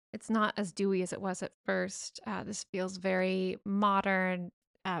 It's not as dewy as it was at first. This feels very modern,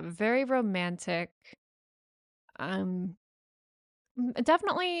 very romantic. Um,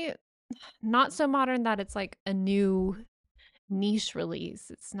 Definitely not so modern that it's like a new niche release.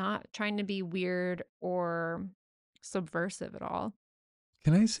 It's not trying to be weird or subversive at all.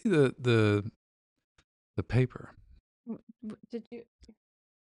 Can I see the paper? Did you?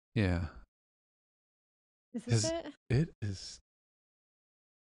 Yeah. Is this Is it? it is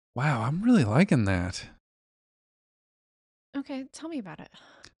wow, I'm really liking that. Okay, tell me about it.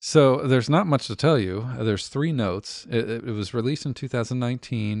 So there's not much to tell you. There's three notes. It was released in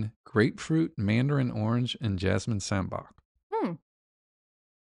 2019: grapefruit, mandarin orange, and jasmine sambach. Hmm.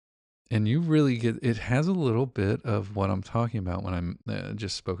 And you really get it has a little bit of what I'm talking about when I'm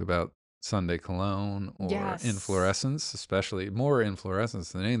just spoke about Sunday cologne or Yes. inflorescence, especially more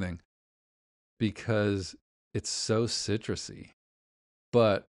inflorescence than anything, because it's so citrusy.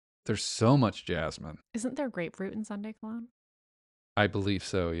 But there's so much jasmine. Isn't there grapefruit in Sunday cologne? I believe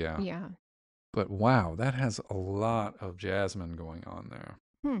so, yeah. Yeah. But wow, that has a lot of jasmine going on there.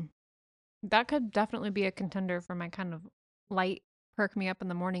 Hmm. That could definitely be a contender for my kind of light perk me up in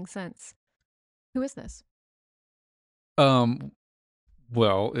the morning scents. Who is this? Um,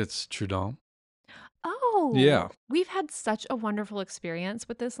 well, it's Trudon. Yeah, Oh, we've had such a wonderful experience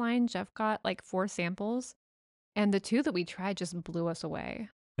with this line. Jeff got like 4 samples, and the two that we tried just blew us away.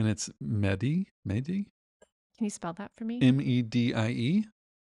 and it's Medi, Can you spell that for me? Medie.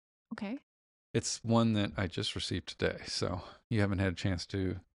 Okay. It's one that I just received today, so you haven't had a chance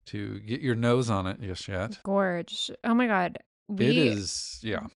to get your nose on it just yet. Gorge. Oh my God. It We is,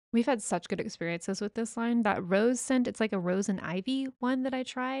 yeah. we've had such good experiences with this line. That rose scent, it's like a rose and ivy one that I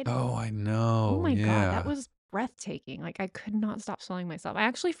tried. Oh, I Oh know. my God, that Yeah. was breathtaking. Like I could not stop smelling myself. I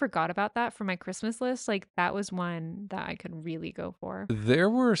actually forgot about that for my Christmas list. Like that was one that I could really go for. There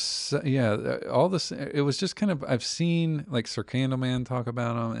were, yeah, all this. It was just kind of. I've seen like Sir Candleman talk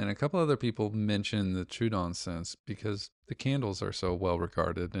about them, and a couple other people mention the Trudon scents because the candles are so well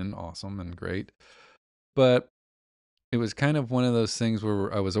regarded and awesome and great. But it was kind of one of those things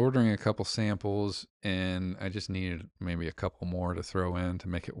where I was ordering a couple samples, and I just needed maybe a couple more to throw in to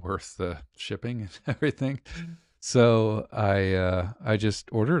make it worth the shipping and everything. So I just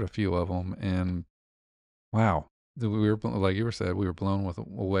ordered a few of them, and wow. We were like you were said, we were blown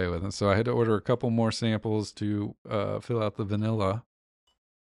away with it. So I had to order a couple more samples to fill out the vanilla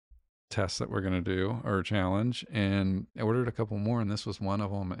test that we're gonna do or challenge, and I ordered a couple more, and this was one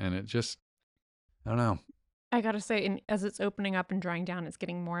of them. And it just, I don't know. I gotta say, as it's opening up and drying down, it's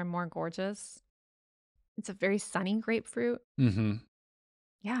getting more and more gorgeous. It's a very sunny grapefruit. Mm-hmm.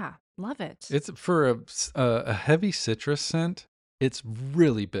 Yeah, love it. It's for a heavy citrus scent. It's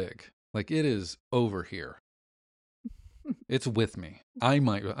really big. Like it is over here. It's with me. I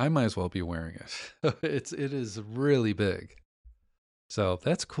might as well be wearing it. It is really big. So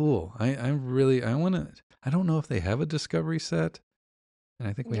that's cool. I want to. I don't know if they have a discovery set, and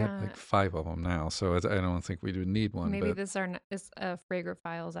I think we have Yeah, like 5 of them now. So I don't think we do need one. maybe But this is a Fragrant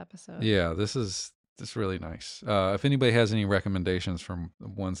Files episode. yeah, this is really nice. If anybody has any recommendations from the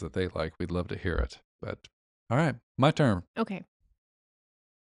ones that they like, we'd love to hear it. But all right, my turn. Okay,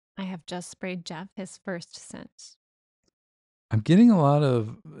 I have just sprayed Jeff his first scent. I'm getting a lot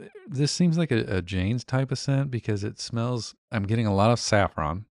of this seems like a Jane's type of scent because it smells. I'm getting a lot of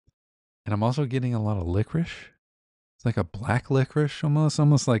saffron, and I'm also getting a lot of licorice. It's like a black licorice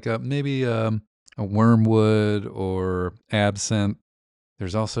almost like a wormwood or absinthe.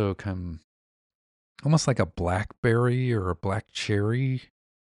 There's also almost like a blackberry or a black cherry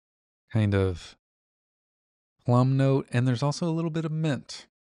kind of plum note, and there's also a little bit of mint.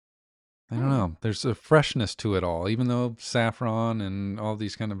 I don't Hmm. know. There's a freshness to it all, even though saffron and all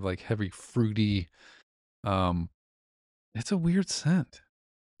these kind of like heavy fruity. Um, it's a weird scent.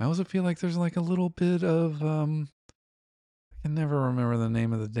 I also feel like there's like a little bit of can never remember the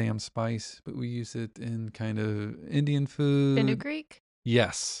name of the damn spice, but we use it in kind of Indian food. Fenugreek?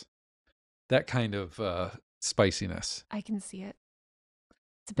 Yes, that kind of spiciness. I can see it.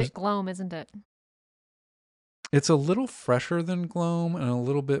 It's a There's- bit gloam, isn't it? It's a little fresher than Gloam and a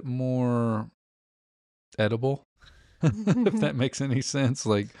little bit more edible, if that makes any sense.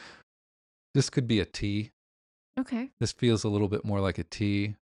 Like, this could be a tea. Okay. This feels a little bit more like a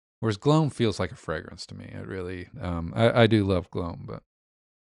tea, whereas Gloam feels like a fragrance to me. It really, I do love Gloam, but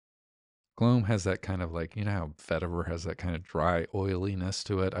Gloam has that kind of like, you know how vetiver has that kind of dry oiliness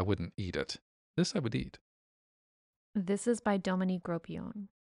to it? I wouldn't eat it. This I would eat. This is by Dominique Gropion.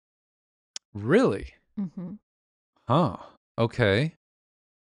 Really? Mm-hmm. Huh. Okay.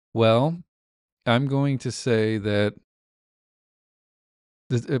 Well, I'm going to say that,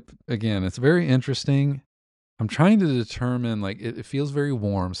 again, it's very interesting. I'm trying to determine, like, it feels very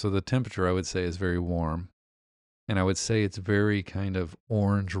warm. So the temperature, I would say, is very warm. And I would say it's very kind of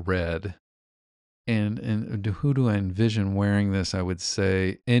orange red. And who do I envision wearing this? I would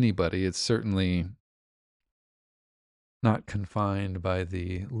say anybody. It's certainly not confined by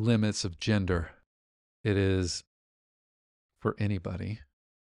the limits of gender. It is for anybody.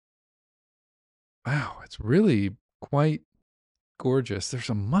 Wow, it's really quite gorgeous. There's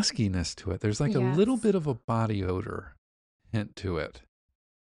a muskiness to it. There's like a little Yes. bit of a body odor hint to it.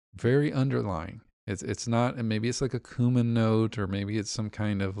 Very underlying. It's not, and maybe it's like a cumin note, or maybe it's some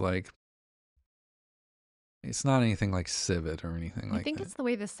kind of like, it's not anything like civet or anything I like think that. it's the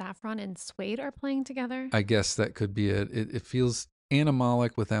way the saffron and suede are playing together. I guess that could be it. It feels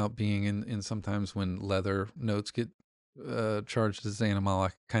animalic without being in sometimes when leather notes get charged as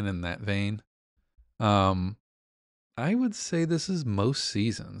animalic, kind of in that vein. Um, I would say this is most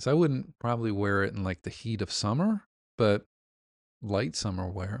seasons. I wouldn't probably wear it in like the heat of summer, but light summer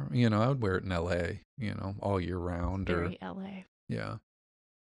wear. I would wear it in LA, all year round. Very LA. Yeah.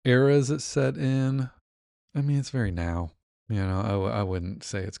 Eras it set in. I mean, it's very now. I wouldn't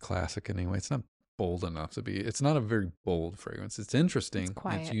say it's classic anyway. It's not bold enough to be. It's not a very bold fragrance. It's interesting. It's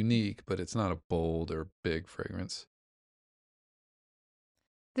quiet. Unique, but it's not a bold or big fragrance.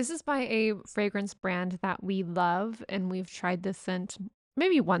 This is by a fragrance brand that we love, and we've tried this scent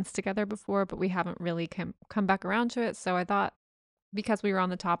maybe once together before, but we haven't really come back around to it. So I thought, because we were on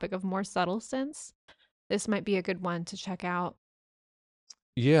the topic of more subtle scents, this might be a good one to check out.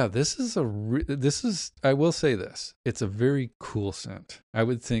 Yeah, I will say this. It's a very cool scent. I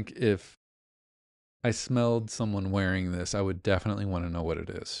would think if I smelled someone wearing this, I would definitely want to know what it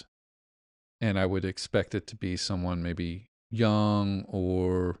is. And I would expect it to be someone maybe young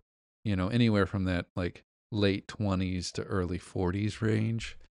or, anywhere from that like late 20s to early 40s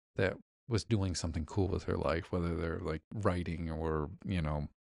range that was doing something cool with her life, whether they're like writing or,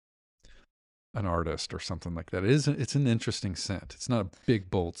 an artist or something like that. It's an interesting scent. It's not a big,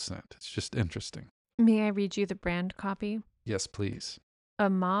 bold scent. It's just interesting. May I read you the brand copy? Yes, please. A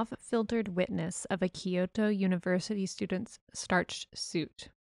mauve-filtered witness of a Kyoto University student's starched suit.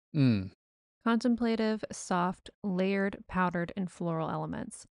 Mm. Contemplative, soft, layered, powdered, and floral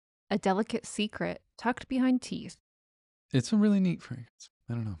elements. A delicate secret tucked behind teeth. It's a really neat fragrance.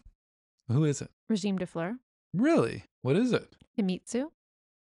 I don't know. Who is it? Regime de Fleur. Really? What is it? Himitsu.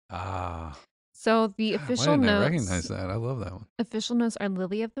 Ah. So the God, official why didn't I notes. recognize that? I love that one. Official notes are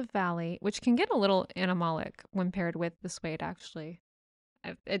Lily of the Valley, which can get a little animalic when paired with the suede, actually.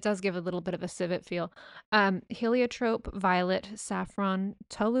 It does give a little bit of a civet feel. Heliotrope, violet, saffron,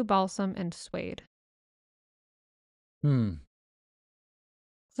 tolu balsam, and suede. Hmm.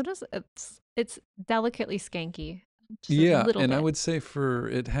 So it's delicately skanky. Just Yeah, a little and bit. I would say for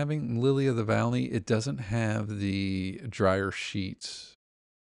it having Lily of the Valley, it doesn't have the dryer sheets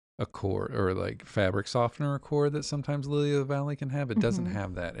accord or like fabric softener accord that sometimes Lily of the Valley can have. It doesn't Mhm.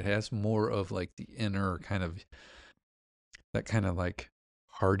 have that. It has more of like the inner kind of that kind of like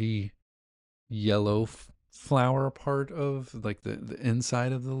hardy yellow flower part of like the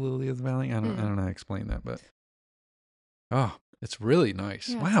inside of the Lily of the Valley. I don't know how to explain that, but oh, it's really nice.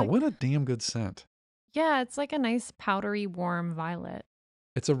 Yeah, Wow, what a damn good scent. Yeah, it's like a nice powdery, warm violet.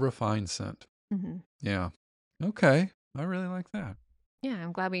 It's a refined scent. Hmm. Yeah. Okay. I really like that. Yeah,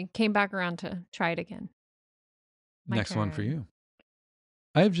 I'm glad we came back around to try it again. My Next one for turn. you.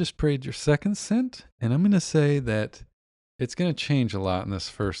 I have just prayed your second scent, and I'm going to say that it's going to change a lot in this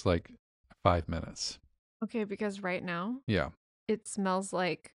first like 5 minutes. Okay, because right now Yeah. it smells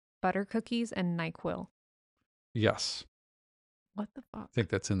like butter cookies and NyQuil. Yes. What the fuck? I think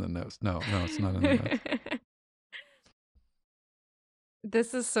that's in the notes. No, it's not in the notes.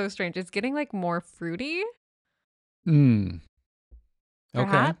 This is so strange. It's getting like more fruity. Mm.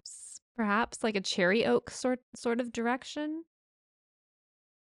 Okay. Perhaps like a cherry oak sort of direction.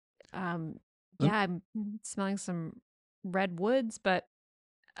 Um, Um, yeah, I'm smelling some red woods, but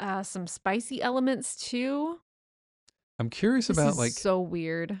some spicy elements too. I'm curious This about is like so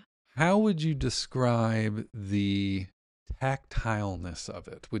weird. how would you describe the tactileness of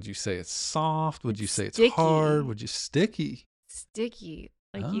it? Would you say it's soft? Would you It's say it's hard? sticky. Would you sticky? Sticky.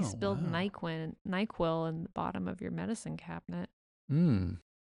 Like you Oh, spilled wow. NyQuil in the bottom of your medicine cabinet. Mm.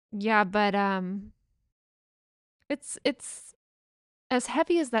 Yeah, but it's as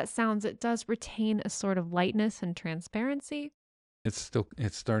heavy as that sounds, it does retain a sort of lightness and transparency. It's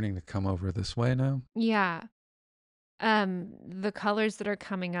starting to come over this way now. Yeah. The colors that are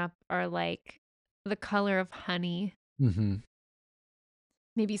coming up are like the color of honey, Mm-hmm.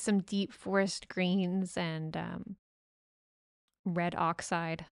 maybe some deep forest greens and red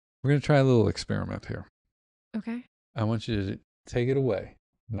oxide. We're gonna try a little experiment here. Okay. I want you to take it away,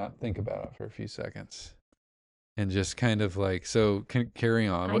 not think about it for a few seconds, and just kind of like carry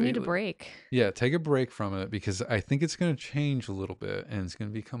on. I need a break. Yeah, take a break from it because I think it's going to change a little bit and it's going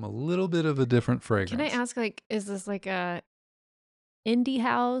to become a little bit of a different Can I fragrance. ask, like, is this like a indie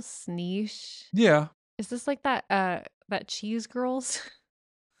house niche? Yeah, Is this like that Cheese Girls?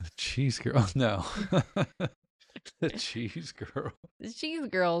 the cheese girl. No, the cheese girl. The Cheese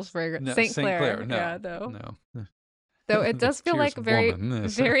Girls fragrance. No, St. St. Clair. Clair. Yeah, No, no. no. Though it The does feel fierce like very, woman.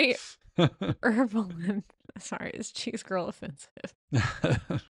 very herbal and sorry, is Cheese Girl offensive?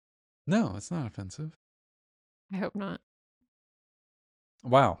 No, it's not offensive. I hope not.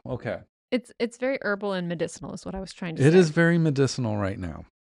 Wow. Okay. It's very herbal and medicinal is what I was trying to It say. is very medicinal right now.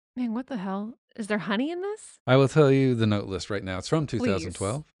 Man, what the hell? Is there honey in this? I will tell you the note list right now. It's from Please.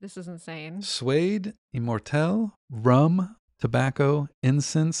 2012. This is insane. Suede, Immortelle, rum, tobacco,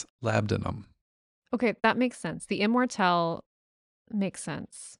 incense, labdanum. Okay, that makes sense. The Immortelle makes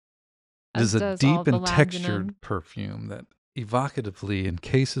sense. It is As a does all deep the and textured labdanum. perfume that evocatively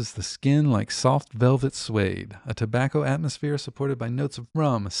encases the skin like soft velvet suede, a tobacco atmosphere supported by notes of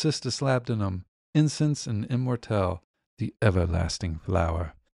rum, cistus labdanum, incense, and immortelle, the everlasting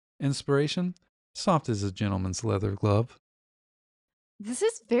flower. Inspiration? Soft as a gentleman's leather glove. This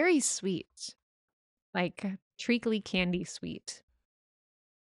is very sweet. Like treacly candy sweet.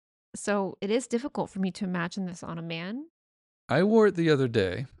 So it is difficult for me to imagine this on a man. I wore it the other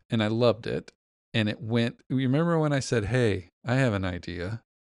day and I loved it. And it went, you remember when I said, hey, I have an idea.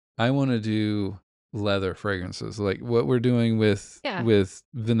 I want to do leather fragrances. Like what we're doing Yeah. with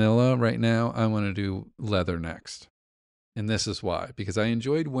vanilla right now, I want to do leather next. And this is why, because I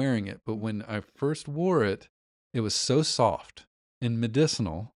enjoyed wearing it, but when I first wore it, it was so soft and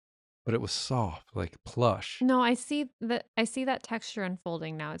medicinal, but it was soft, like plush. No, I see that texture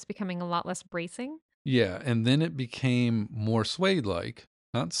unfolding now. It's becoming a lot less bracing. Yeah, and then it became more suede-like,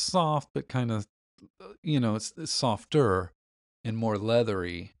 not soft, but kind of, it's softer and more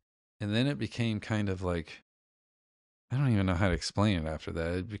leathery. And then it became kind of like, I don't even know how to explain it after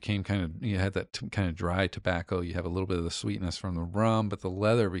that. It became kind of, you had that kind of dry tobacco. You have a little bit of the sweetness from the rum, but the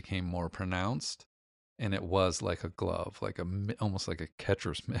leather became more pronounced. And it was like a glove, almost like a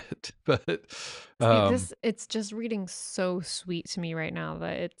catcher's mitt. But, See, um, it's just reading so sweet to me right now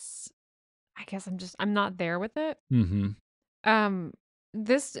that I guess I'm not there with it. hmm Um,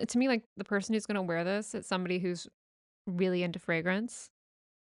 this to me, like the person who's gonna wear this, it's somebody who's really into fragrance,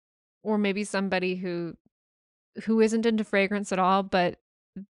 or maybe somebody who isn't into fragrance at all, but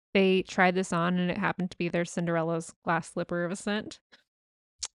they tried this on and it happened to be their Cinderella's glass slipper of a scent.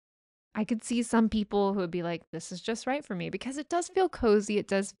 I could see some people who would be like, this is just right for me because it does feel cozy. It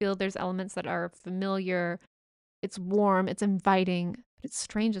does feel there's elements that are familiar. It's warm, it's inviting, but it's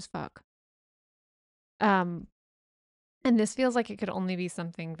strange as fuck. Um, and this feels like it could only be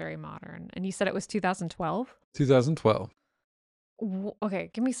something very modern. And you said it was 2012? 2012. Okay,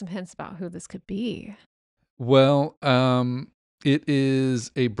 give me some hints about who this could be. Well, it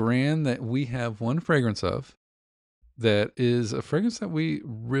is a brand that we have one fragrance of that is a fragrance that we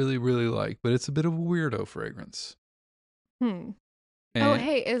really, really like, but it's a bit of a weirdo fragrance. Hmm. Oh, And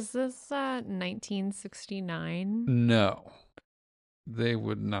hey, is this 1969? no, they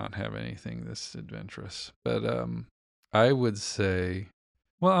would not have anything this adventurous. But I would say,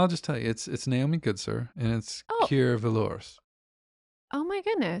 well, I'll just tell you, it's Naomi Goodsir and it's Oh, Kir Velours. oh my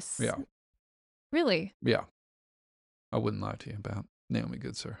goodness. Yeah, Really? yeah. I wouldn't lie to you about Naomi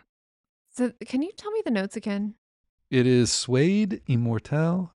Goodsir. So, can you tell me the notes again? It is suede,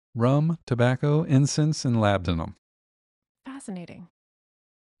 immortelle, rum, tobacco, incense, and labdanum. Fascinating.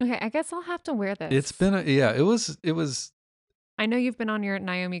 Okay, I guess I'll have to wear It's this. been it was I know you've been on your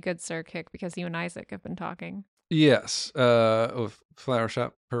Naomi Goodsir kick because you and Isaac have been talking. yes, of Flower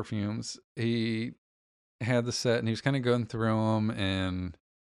Shop Perfumes. He had the set and he was kind of going through them and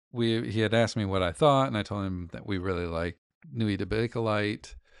he had asked me what I thought, and I told him that we really like Nuit de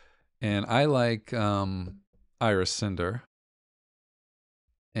Bakelite, and I like Iris Cinder,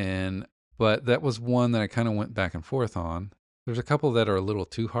 but that was one that I kind of went back and forth on. There's a couple that are a little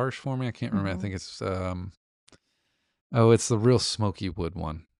too harsh for me. I can't remember. I think it's it's the real smoky wood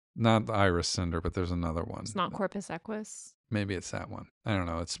one, not the Iris Cinder, but there's another one. It's not Corpus Equus. Maybe it's that one. I don't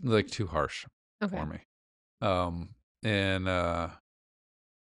know. It's like too harsh for me. And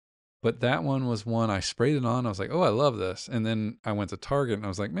but that one was one I sprayed it on. I was like, oh, I love this. And then I went to Target and I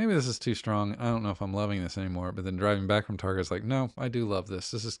was like, maybe this is too strong. I don't know if I'm loving this anymore. But then driving back from Target, I was like, no, I do love this.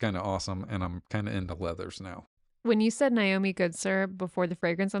 This is kind of awesome. And I'm kind of into leathers now. When you said Naomi Goodsir before the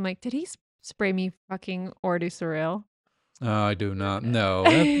fragrance, I'm like, did he spray me fucking Eau de Sorel? I do not. No,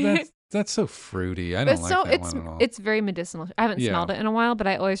 that's so fruity. I But don't like so that one at all. it's very medicinal. I haven't smelled it in a while, but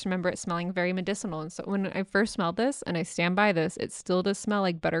I always remember it smelling very medicinal. And so when I first smelled this, and I stand by this, it still does smell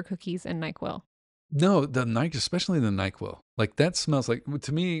like butter cookies and NyQuil. No, the especially the NyQuil. Like that smells like,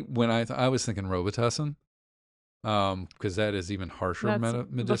 to me, when I was thinking Robitussin, because that is even harsher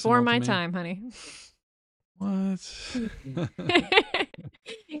medicinal. Before my time, honey. What?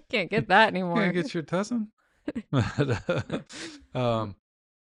 Can't get that anymore. Can't get your tussin?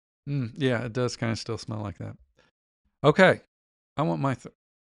 Yeah, it does kind of still smell like that. Okay, I want my.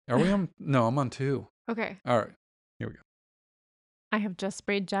 Are we on? No, I'm on 2. Okay. All right, here we go. I have just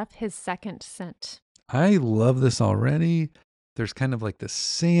sprayed Jeff his second scent. I love this already. There's kind of like the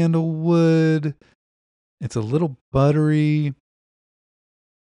sandalwood. It's a little buttery.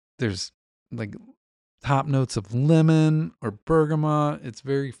 There's like top notes of lemon or bergamot. It's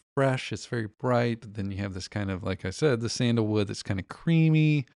very fresh. It's very bright. But then you have this kind of, like I said, the sandalwood that's kind of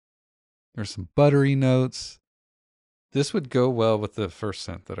creamy. There's some buttery notes. This would go well with the first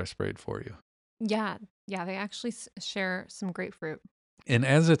scent that I sprayed for you. Yeah. Yeah. They actually share some grapefruit. And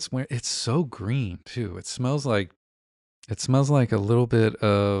as it's so green too. It smells like a little bit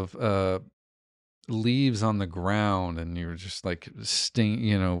of leaves on the ground, and you're just like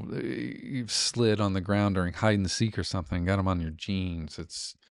you've slid on the ground during hide and seek or something, got them on your jeans.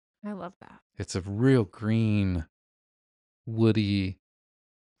 I love that. It's a real green, woody,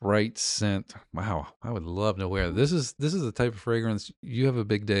 bright scent. Wow, I would love to wear this. Is the type of fragrance, you have a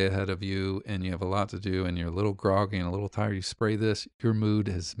big day ahead of you and you have a lot to do and you're a little groggy and a little tired. You spray this, your mood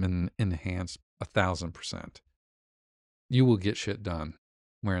has been enhanced 1,000%. You will get shit done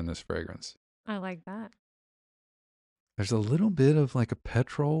wearing this fragrance. I like that. There's a little bit of like a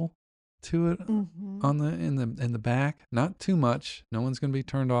petrol to it on in the back. Not too much. No one's going to be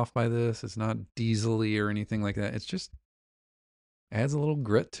turned off by this. It's not diesel-y or anything like that. It's just adds a little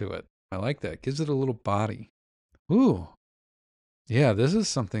grit to it. I like that. Gives it a little body. Ooh. Yeah, this is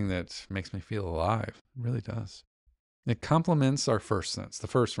something that makes me feel alive. It really does. It complements our first scents, the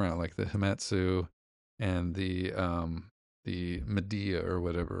first round, like the Himetsu and the Medea or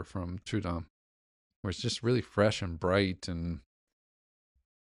whatever from Trudon, where it's just really fresh and bright. And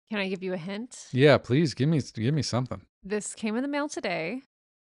can I give you a hint? Yeah, please give me something. This came in the mail today.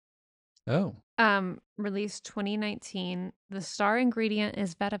 Oh. Released 2019. The star ingredient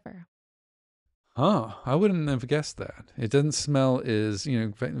is vetiver. Huh. I wouldn't have guessed that. It doesn't smell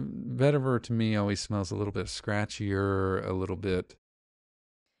vetiver to me always smells a little bit scratchier, a little bit.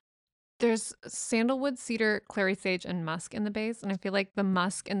 There's sandalwood, cedar, clary sage, and musk in the base, and I feel like the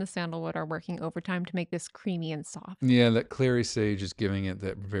musk and the sandalwood are working overtime to make this creamy and soft. Yeah, that clary sage is giving it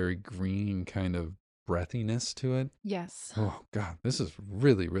that very green kind of breathiness to it. Yes. Oh, God, this is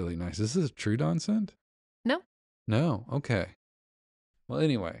really, really nice. This is a Trudon scent? No? Okay. Well,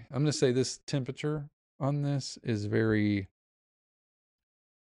 anyway, I'm going to say this temperature on this is very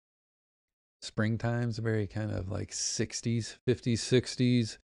springtime's very kind of like 60s, 50s,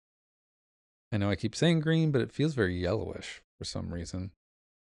 60s. I know I keep saying green, but it feels very yellowish for some reason.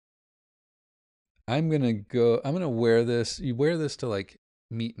 I'm going to wear this. You wear this to like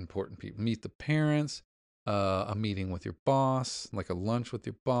meet important people, meet the parents, a meeting with your boss, like a lunch with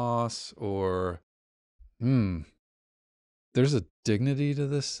your boss, or, there's a dignity to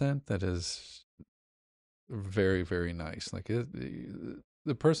this scent that is very, very nice. Like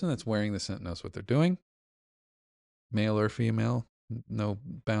the person that's wearing the scent knows what they're doing. Male or female, no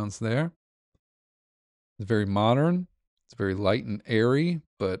bounds there. It's very modern. It's very light and airy,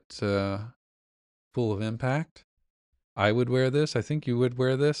 but full of impact. I would wear this. I think you would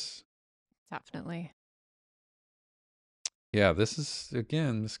wear this. Definitely. Yeah, this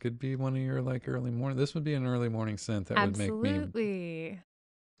could be one of your like early morning. This would be an early morning scent that would make me. Absolutely.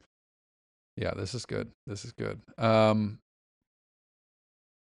 Yeah, this is good. This is good. I'm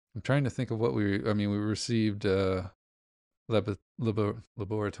trying to think of what we received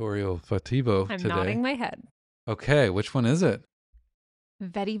Laboratorio Fativo I'm today. nodding my head. Okay, which one is it?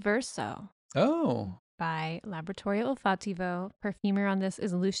 Vetiverso Oh, by Laboratorio Olfativo. Perfumer on this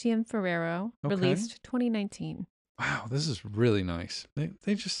is Lucien Ferrero, okay. released 2019. Wow, this is really nice.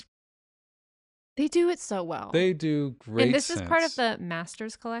 They just They do it so well. they do great And this is part of scents. the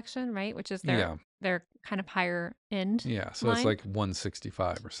Masters collection, right? Which is Yeah, their kind of higher end yeah. So it's line. like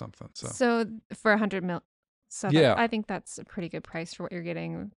 165 or something. So So for 100 mil, so that, yeah, I think that's a pretty good price for what you're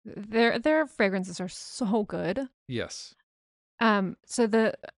getting. Their fragrances are so good. yes. So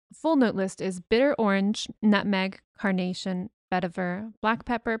the full note list is bitter orange, nutmeg, carnation, vetiver, black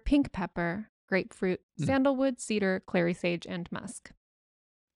pepper, pink pepper, grapefruit, Mm. sandalwood, cedar, clary sage, and musk.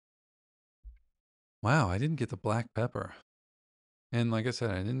 Wow, I didn't get the black pepper. And like I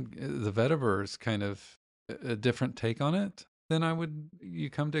said, I didn't. The vetiver is kind of a different take on it than you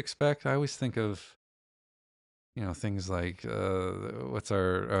come to expect. I always think of, things like what's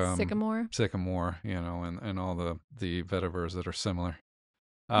our Sycamore. sycamore, and all the vetivers that are similar.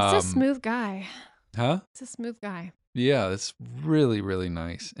 It's a smooth guy. Huh? It's a smooth guy. Yeah, it's really, really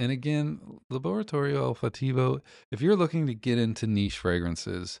nice. And again, Laboratorio Olfativo, if you're looking to get into niche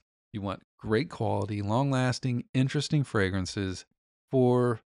fragrances, you want great quality, long-lasting, interesting fragrances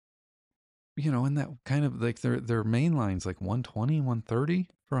for, in that kind of like their main line's like 120, 130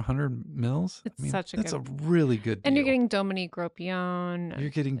 for 100 mils. It's such a that's good, a really good deal. and you're getting Dominique Ropion. You're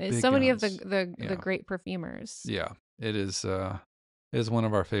getting big so many guns. of the Yeah. great perfumers. Yeah, it is one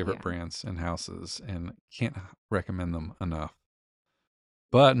of our favorite Yeah. brands and houses, and can't recommend them enough.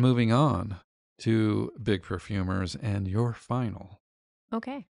 But moving on to big perfumers and your final.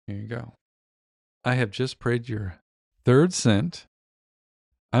 Okay. Here you go. I have just prayed your third scent.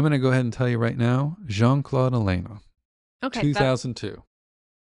 I'm going to go ahead and tell you right now, Jean-Claude Elena, Okay. 2002.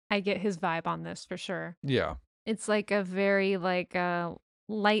 I get his vibe on this for sure. Yeah. It's like a very light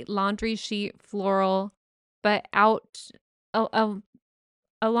laundry sheet floral, but out a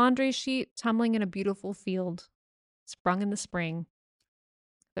laundry sheet tumbling in a beautiful field, sprung in the spring.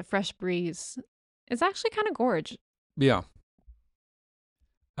 The fresh breeze. It's actually kind of gorge. Yeah.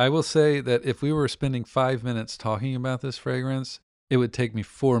 I will say that if we were spending 5 minutes talking about this fragrance, it would take me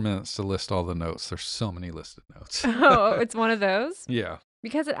 4 minutes to list all the notes. There's so many listed notes. Oh, it's one of those? Yeah.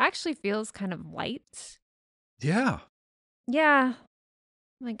 Because it actually feels kind of light. Yeah. Yeah.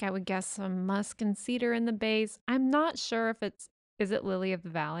 Like I would guess some musk and cedar in the base. I'm not sure if is it Lily of the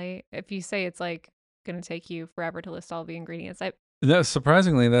Valley? If you say it's like going to take you forever to list all the ingredients.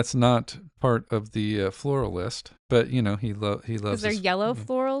 Surprisingly, that's not part of the floral list, but he loves. Is there yellow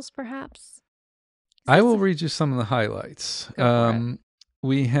florals, perhaps? I will read you some of the highlights. Go for it.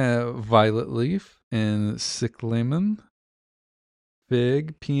 We have violet leaf and cyclamen,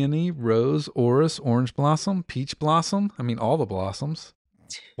 fig, peony, rose, orris, orange blossom, peach blossom. I mean, all the blossoms.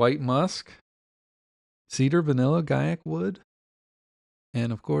 White musk, cedar, vanilla, gaiac wood,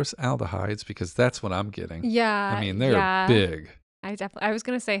 and of course aldehydes, because that's what I'm getting. Yeah. I mean, they're big. I was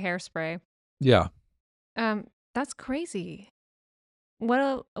gonna say hairspray. Yeah. That's crazy.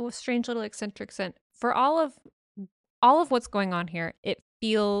 What a strange little eccentric scent. For all of what's going on here, it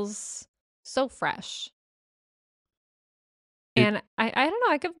feels so fresh. And I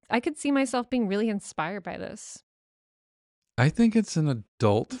don't know, I could see myself being really inspired by this. I think it's an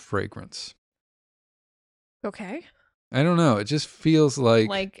adult fragrance. Okay. I don't know. It just feels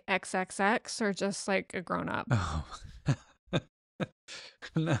like XXX or just like a grown up. Oh.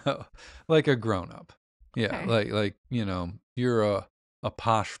 No, like a grown up. Yeah, Okay. like you're a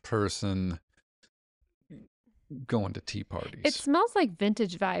posh person going to tea parties. It smells like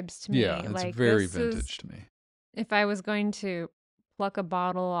vintage vibes to me. Yeah, it's like very vintage to me. If I was going to pluck a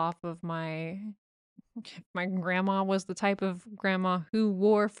bottle off of if my grandma was the type of grandma who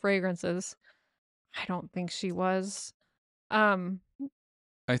wore fragrances, I don't think she was.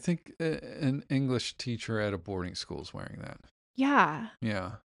 I think an English teacher at a boarding school is wearing that. Yeah.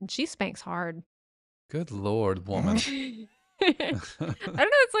 Yeah. And she spanks hard. Good Lord, woman. I don't know.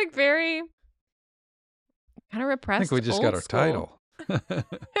 It's like very kind of repressed. I think we just got our title.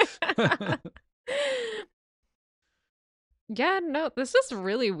 Yeah, no, this is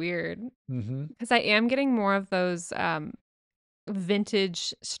really weird. Because I am getting more of those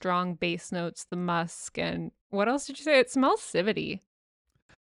vintage strong bass notes, the musk, and what else did you say? It smells civety.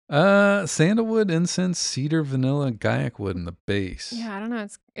 Sandalwood, incense, cedar, vanilla, gaiac wood in the base. Yeah, I don't know.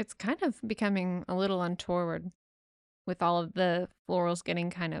 It's kind of becoming a little untoward with all of the florals getting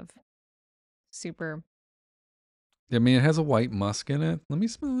kind of super. I mean, it has a white musk in it. Let me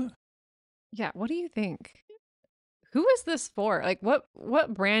smell it. Yeah, what do you think? Who is this for? Like,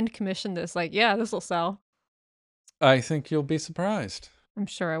 what brand commissioned this? Like, yeah, this will sell. I think you'll be surprised. I'm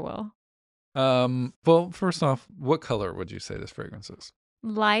sure I will. Well, first off, what color would you say this fragrance is?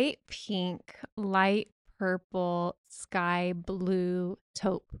 Light pink, light purple, sky blue,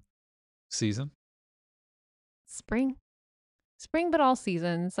 taupe. Season? Spring. Spring, but all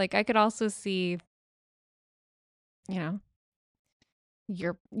seasons. Like I could also see, you know,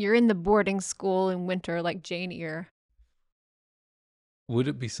 you're in the boarding school in winter like Jane Eyre. Would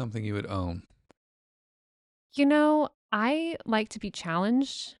it be something you would own? You know, I like to be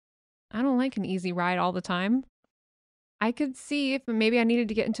challenged. I don't like an easy ride all the time. I could see if maybe I needed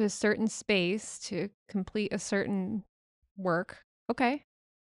to get into a certain space to complete a certain work. Okay,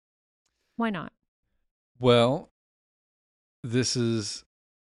 why not? Well, this is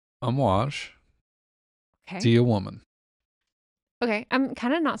Amouage, Okay. Tia Woman. Okay, I'm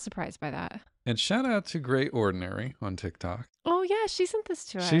kind of not surprised by that. And shout out to Great Ordinary on TikTok. Oh yeah, she sent this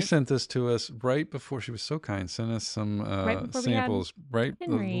to She us sent this to us right before she was so kind. Sent us some right before we had samples. Right,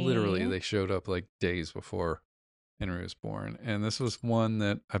 literally, Henry. they showed up like days before Henry was born. And this was one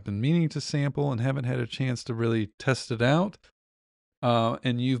that I've been meaning to sample and haven't had a chance to really test it out.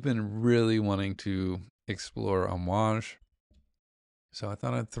 And you've been really wanting to explore Amouage, so I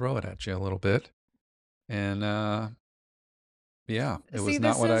thought I'd throw it at you a little bit. And yeah, it See, was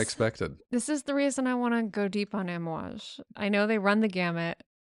not what I expected. this is the reason I want to go deep on Amouage. I know they run the gamut.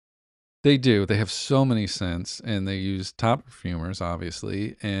 They do. They have so many scents, and they use top perfumers,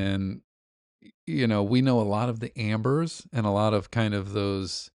 obviously. And we know a lot of the ambers and a lot of kind of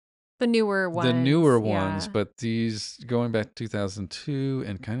those The newer ones. ones, but these going back to 2002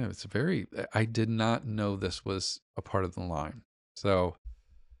 and kind of I did not know this was a part of the line. So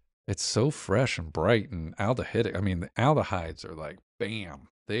it's so fresh and bright and aldehydic. I mean, the aldehydes are like, bam,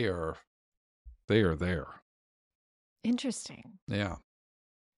 they are there. Interesting. Yeah.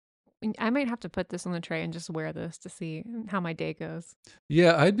 I might have to put this on the tray and just wear this to see how my day goes.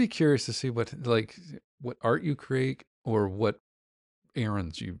 Yeah, I'd be curious to see what art you create or what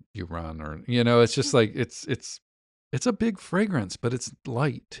errands you run, or it's just like it's a big fragrance, but it's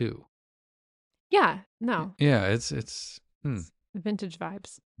light too. Yeah, no. Yeah, it's Vintage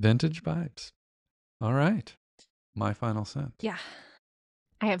vibes. vintage vibes. All right. My final scent. Yeah.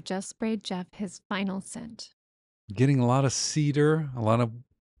 I have just sprayed Jeff his final scent. Getting a lot of cedar, a lot of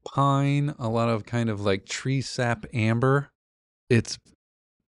pine, a lot of kind of like tree sap amber.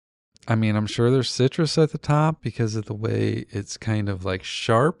 I'm sure there's citrus at the top because of the way it's kind of like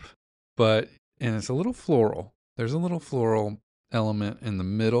sharp, and it's a little floral. There's a little floral element in the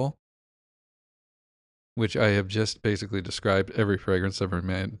middle, which I have just basically described every fragrance ever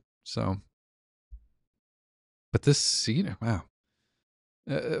made. So, but this cedar, wow.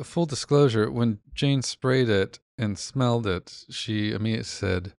 Full disclosure, when Jane sprayed it and smelled it, she immediately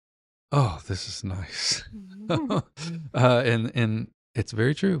said, "Oh, this is nice." And it's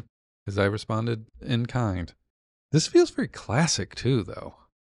very true, because I responded in kind. This feels very classic too, though.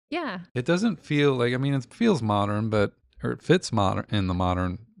 Yeah. It doesn't feel like, it feels modern, or it fits modern in the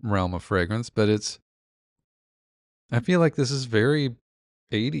modern realm of fragrance, but I feel like this is very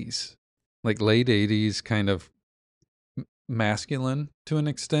 80s, like late 80s, kind of masculine to an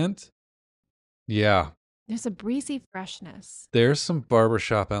extent. Yeah. There's a breezy freshness. There's some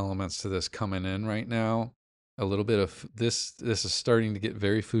barbershop elements to this coming in right now. A little bit of this is starting to get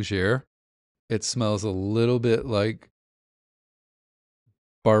very fougere. It smells a little bit like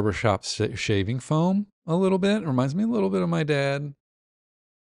barbershop shaving foam a little bit. It reminds me a little bit of my dad.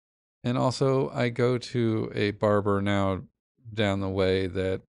 And also, I go to a barber now down the way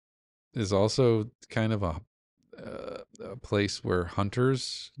that is also kind of a place where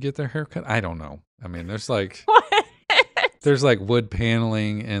hunters get their hair cut. I don't know. There's like What? there's like wood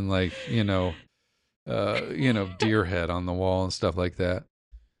paneling and like deer head on the wall and stuff like that.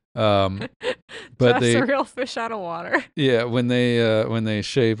 But Jeff's a real fish out of water. Yeah, when they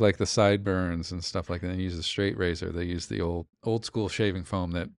shave like the sideburns and stuff like that, and use a straight razor, they use the old school shaving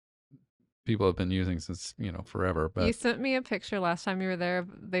foam that people have been using since forever. But you sent me a picture last time you were there.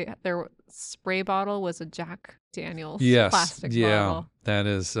 Their spray bottle was a Jack Daniels plastic bottle. That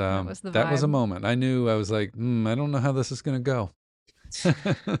is That was the that was a vibe. moment. I knew. I was like, I don't know how this is gonna go. And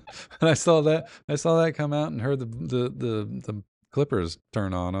I saw that come out and heard the clippers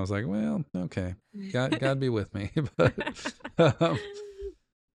turn on. I was like, well, okay, God be with me.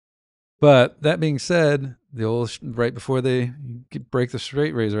 But that being said, the old right before they break the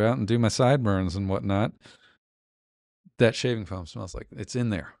straight razor out and do my sideburns and whatnot, that shaving foam smells like it's in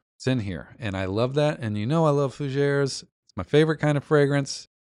there. It's in here, and I love that. And I love fougères. It's my favorite kind of fragrance.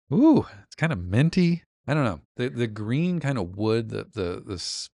 Ooh, it's kind of minty. I don't know. The green kind of wood, the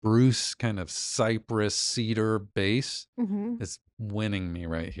spruce kind of cypress cedar base Hmm. is winning me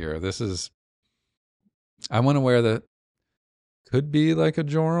right here. I want to wear could be like a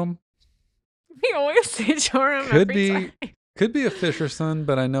Joram. We always say Joram Could every time. be a Fisher Sun,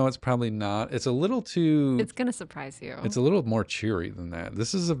 but I know it's probably not. It's a little It's gonna surprise you. it's a little more cheery than that.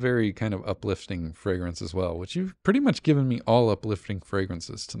 This is a very kind of uplifting fragrance as well, which you've pretty much given me all uplifting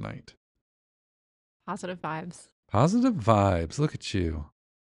fragrances tonight. Positive vibes. Positive vibes. Look at you.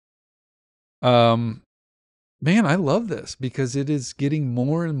 Man, I love this because it is getting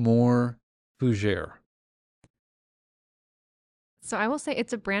more and more fougere. So I will say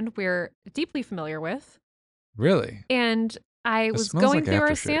it's a brand we're deeply familiar with. Really? And I It was smells going like through our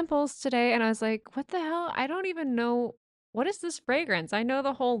aftershave. samples today and I was like, what the hell? I don't even know. What is this fragrance? I know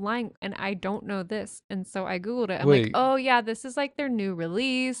the whole line and I don't know this. And so I Googled it. I'm like, Wait, oh, yeah, this is like their new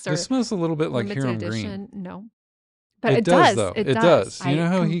release this or smells a little bit like limited Hiram Green. edition. No. But It it does, does. though. It It does. does. You know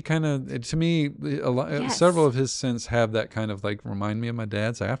how he kind of, to me, several Yes. of his scents have that kind of like remind me of my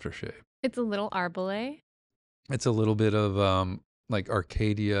dad's aftershave. It's a little arbole. It's a little bit of like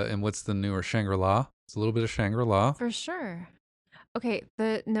Arcadia and what's the newer Shangri-La. It's a little bit of Shangri-La. For sure. Okay,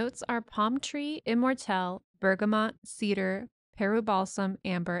 the notes are palm tree, immortelle, bergamot, cedar, Peru balsam,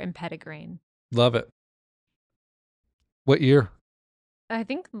 amber, and petitgrain. Love it. What year? I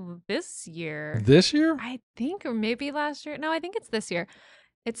think this year. This year? I think, or maybe last year. No, I think it's this year.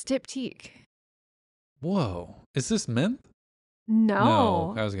 It's Diptyque. Whoa. Is this mint?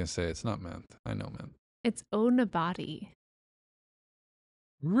 No, I was going to say it's not mint. I know mint. it's Eau Nabati.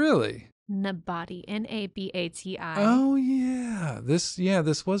 Really? Nabati, Nabati. Oh, yeah.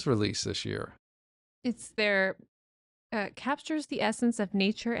 This was released this year. It's their captures the essence of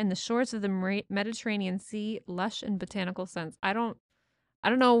nature and the shores of the Mediterranean Sea, lush and botanical scents. I don't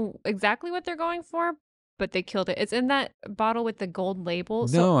know exactly what they're going for, but they killed it. It's in that bottle with the gold label.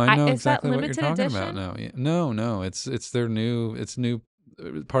 No, I know is that exactly what you're limited talking edition? about now. Yeah. No, it's their new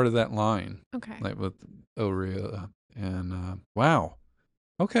part of that line, Okay. like with Aurea and wow.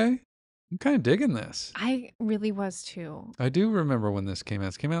 Okay. I'm kind of digging this. I really was too. I do remember when this came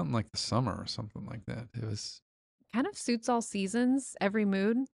out. It came out in like the summer or something like that. It was, Kind of suits all seasons, every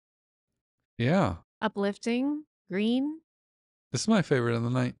mood. yeah. Uplifting, green. This is my favorite of the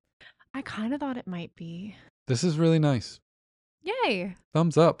night. I kind of thought it might be. This is really nice. Yay.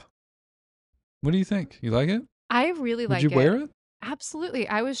 Thumbs up. What do you think? You like it? I really like it. Would you wear it? Absolutely.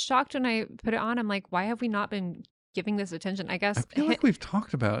 I was shocked when I put it on. I'm like, why have we not been giving this attention? I guess I feel like we've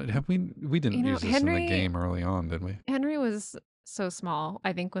talked about it. Have we? We didn't use this in the Henry- game early on, did we? Henry was so small,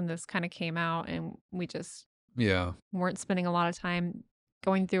 I think, when this kind of came out, and we just Yeah. weren't spending a lot of time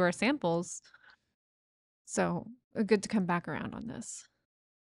going through our samples. So good to come back around on this.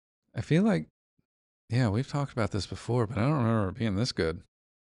 I feel like, yeah, we've talked about this before, but I don't remember it being this good.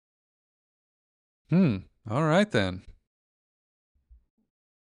 All right then.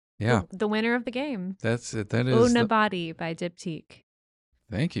 Yeah, The winner of the game. that's it. That is. Eau Nabati by Diptyque.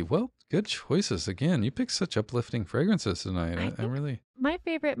 Thank you. Well, good choices again. You picked such uplifting fragrances tonight. I I think- really. My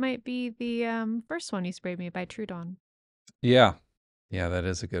favorite might be the first one you sprayed me by Trudon. Yeah, that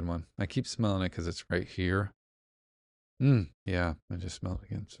is a good one. I keep smelling it because it's right here. Yeah, I just smelled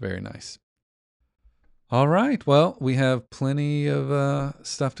it again. It's very nice. All right. Well, we have plenty of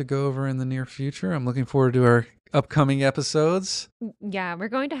stuff to go over in the near future. I'm looking forward to our upcoming episodes. Yeah, we're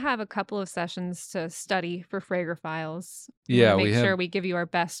going to have a couple of sessions to study for Fragrophiles. Yeah, make we sure have. we give you our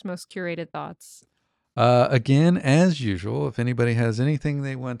best, most curated thoughts. Again, as usual, if anybody has anything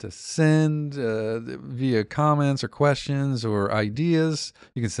they want to send via comments or questions or ideas,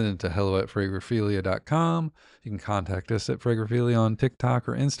 you can send it to hello@fragrophilia.com. You can contact us at Fragrophilia on TikTok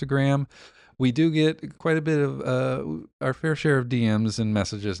or Instagram. We do get quite a bit of our fair share of DMs and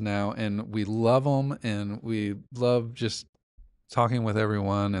messages now, and we love them, and we love just talking with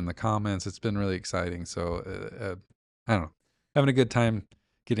everyone in the comments. It's been really exciting. So, I don't know, having a good time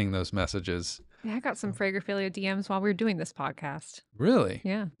getting those messages. Yeah, I got some Fragrophilia DMs while we were doing this podcast. Really?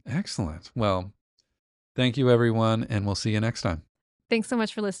 Yeah. Excellent. Well, thank you, everyone, and we'll see you next time. Thanks so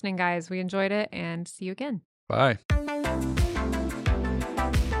much for listening, guys. We enjoyed it, and see you again. Bye.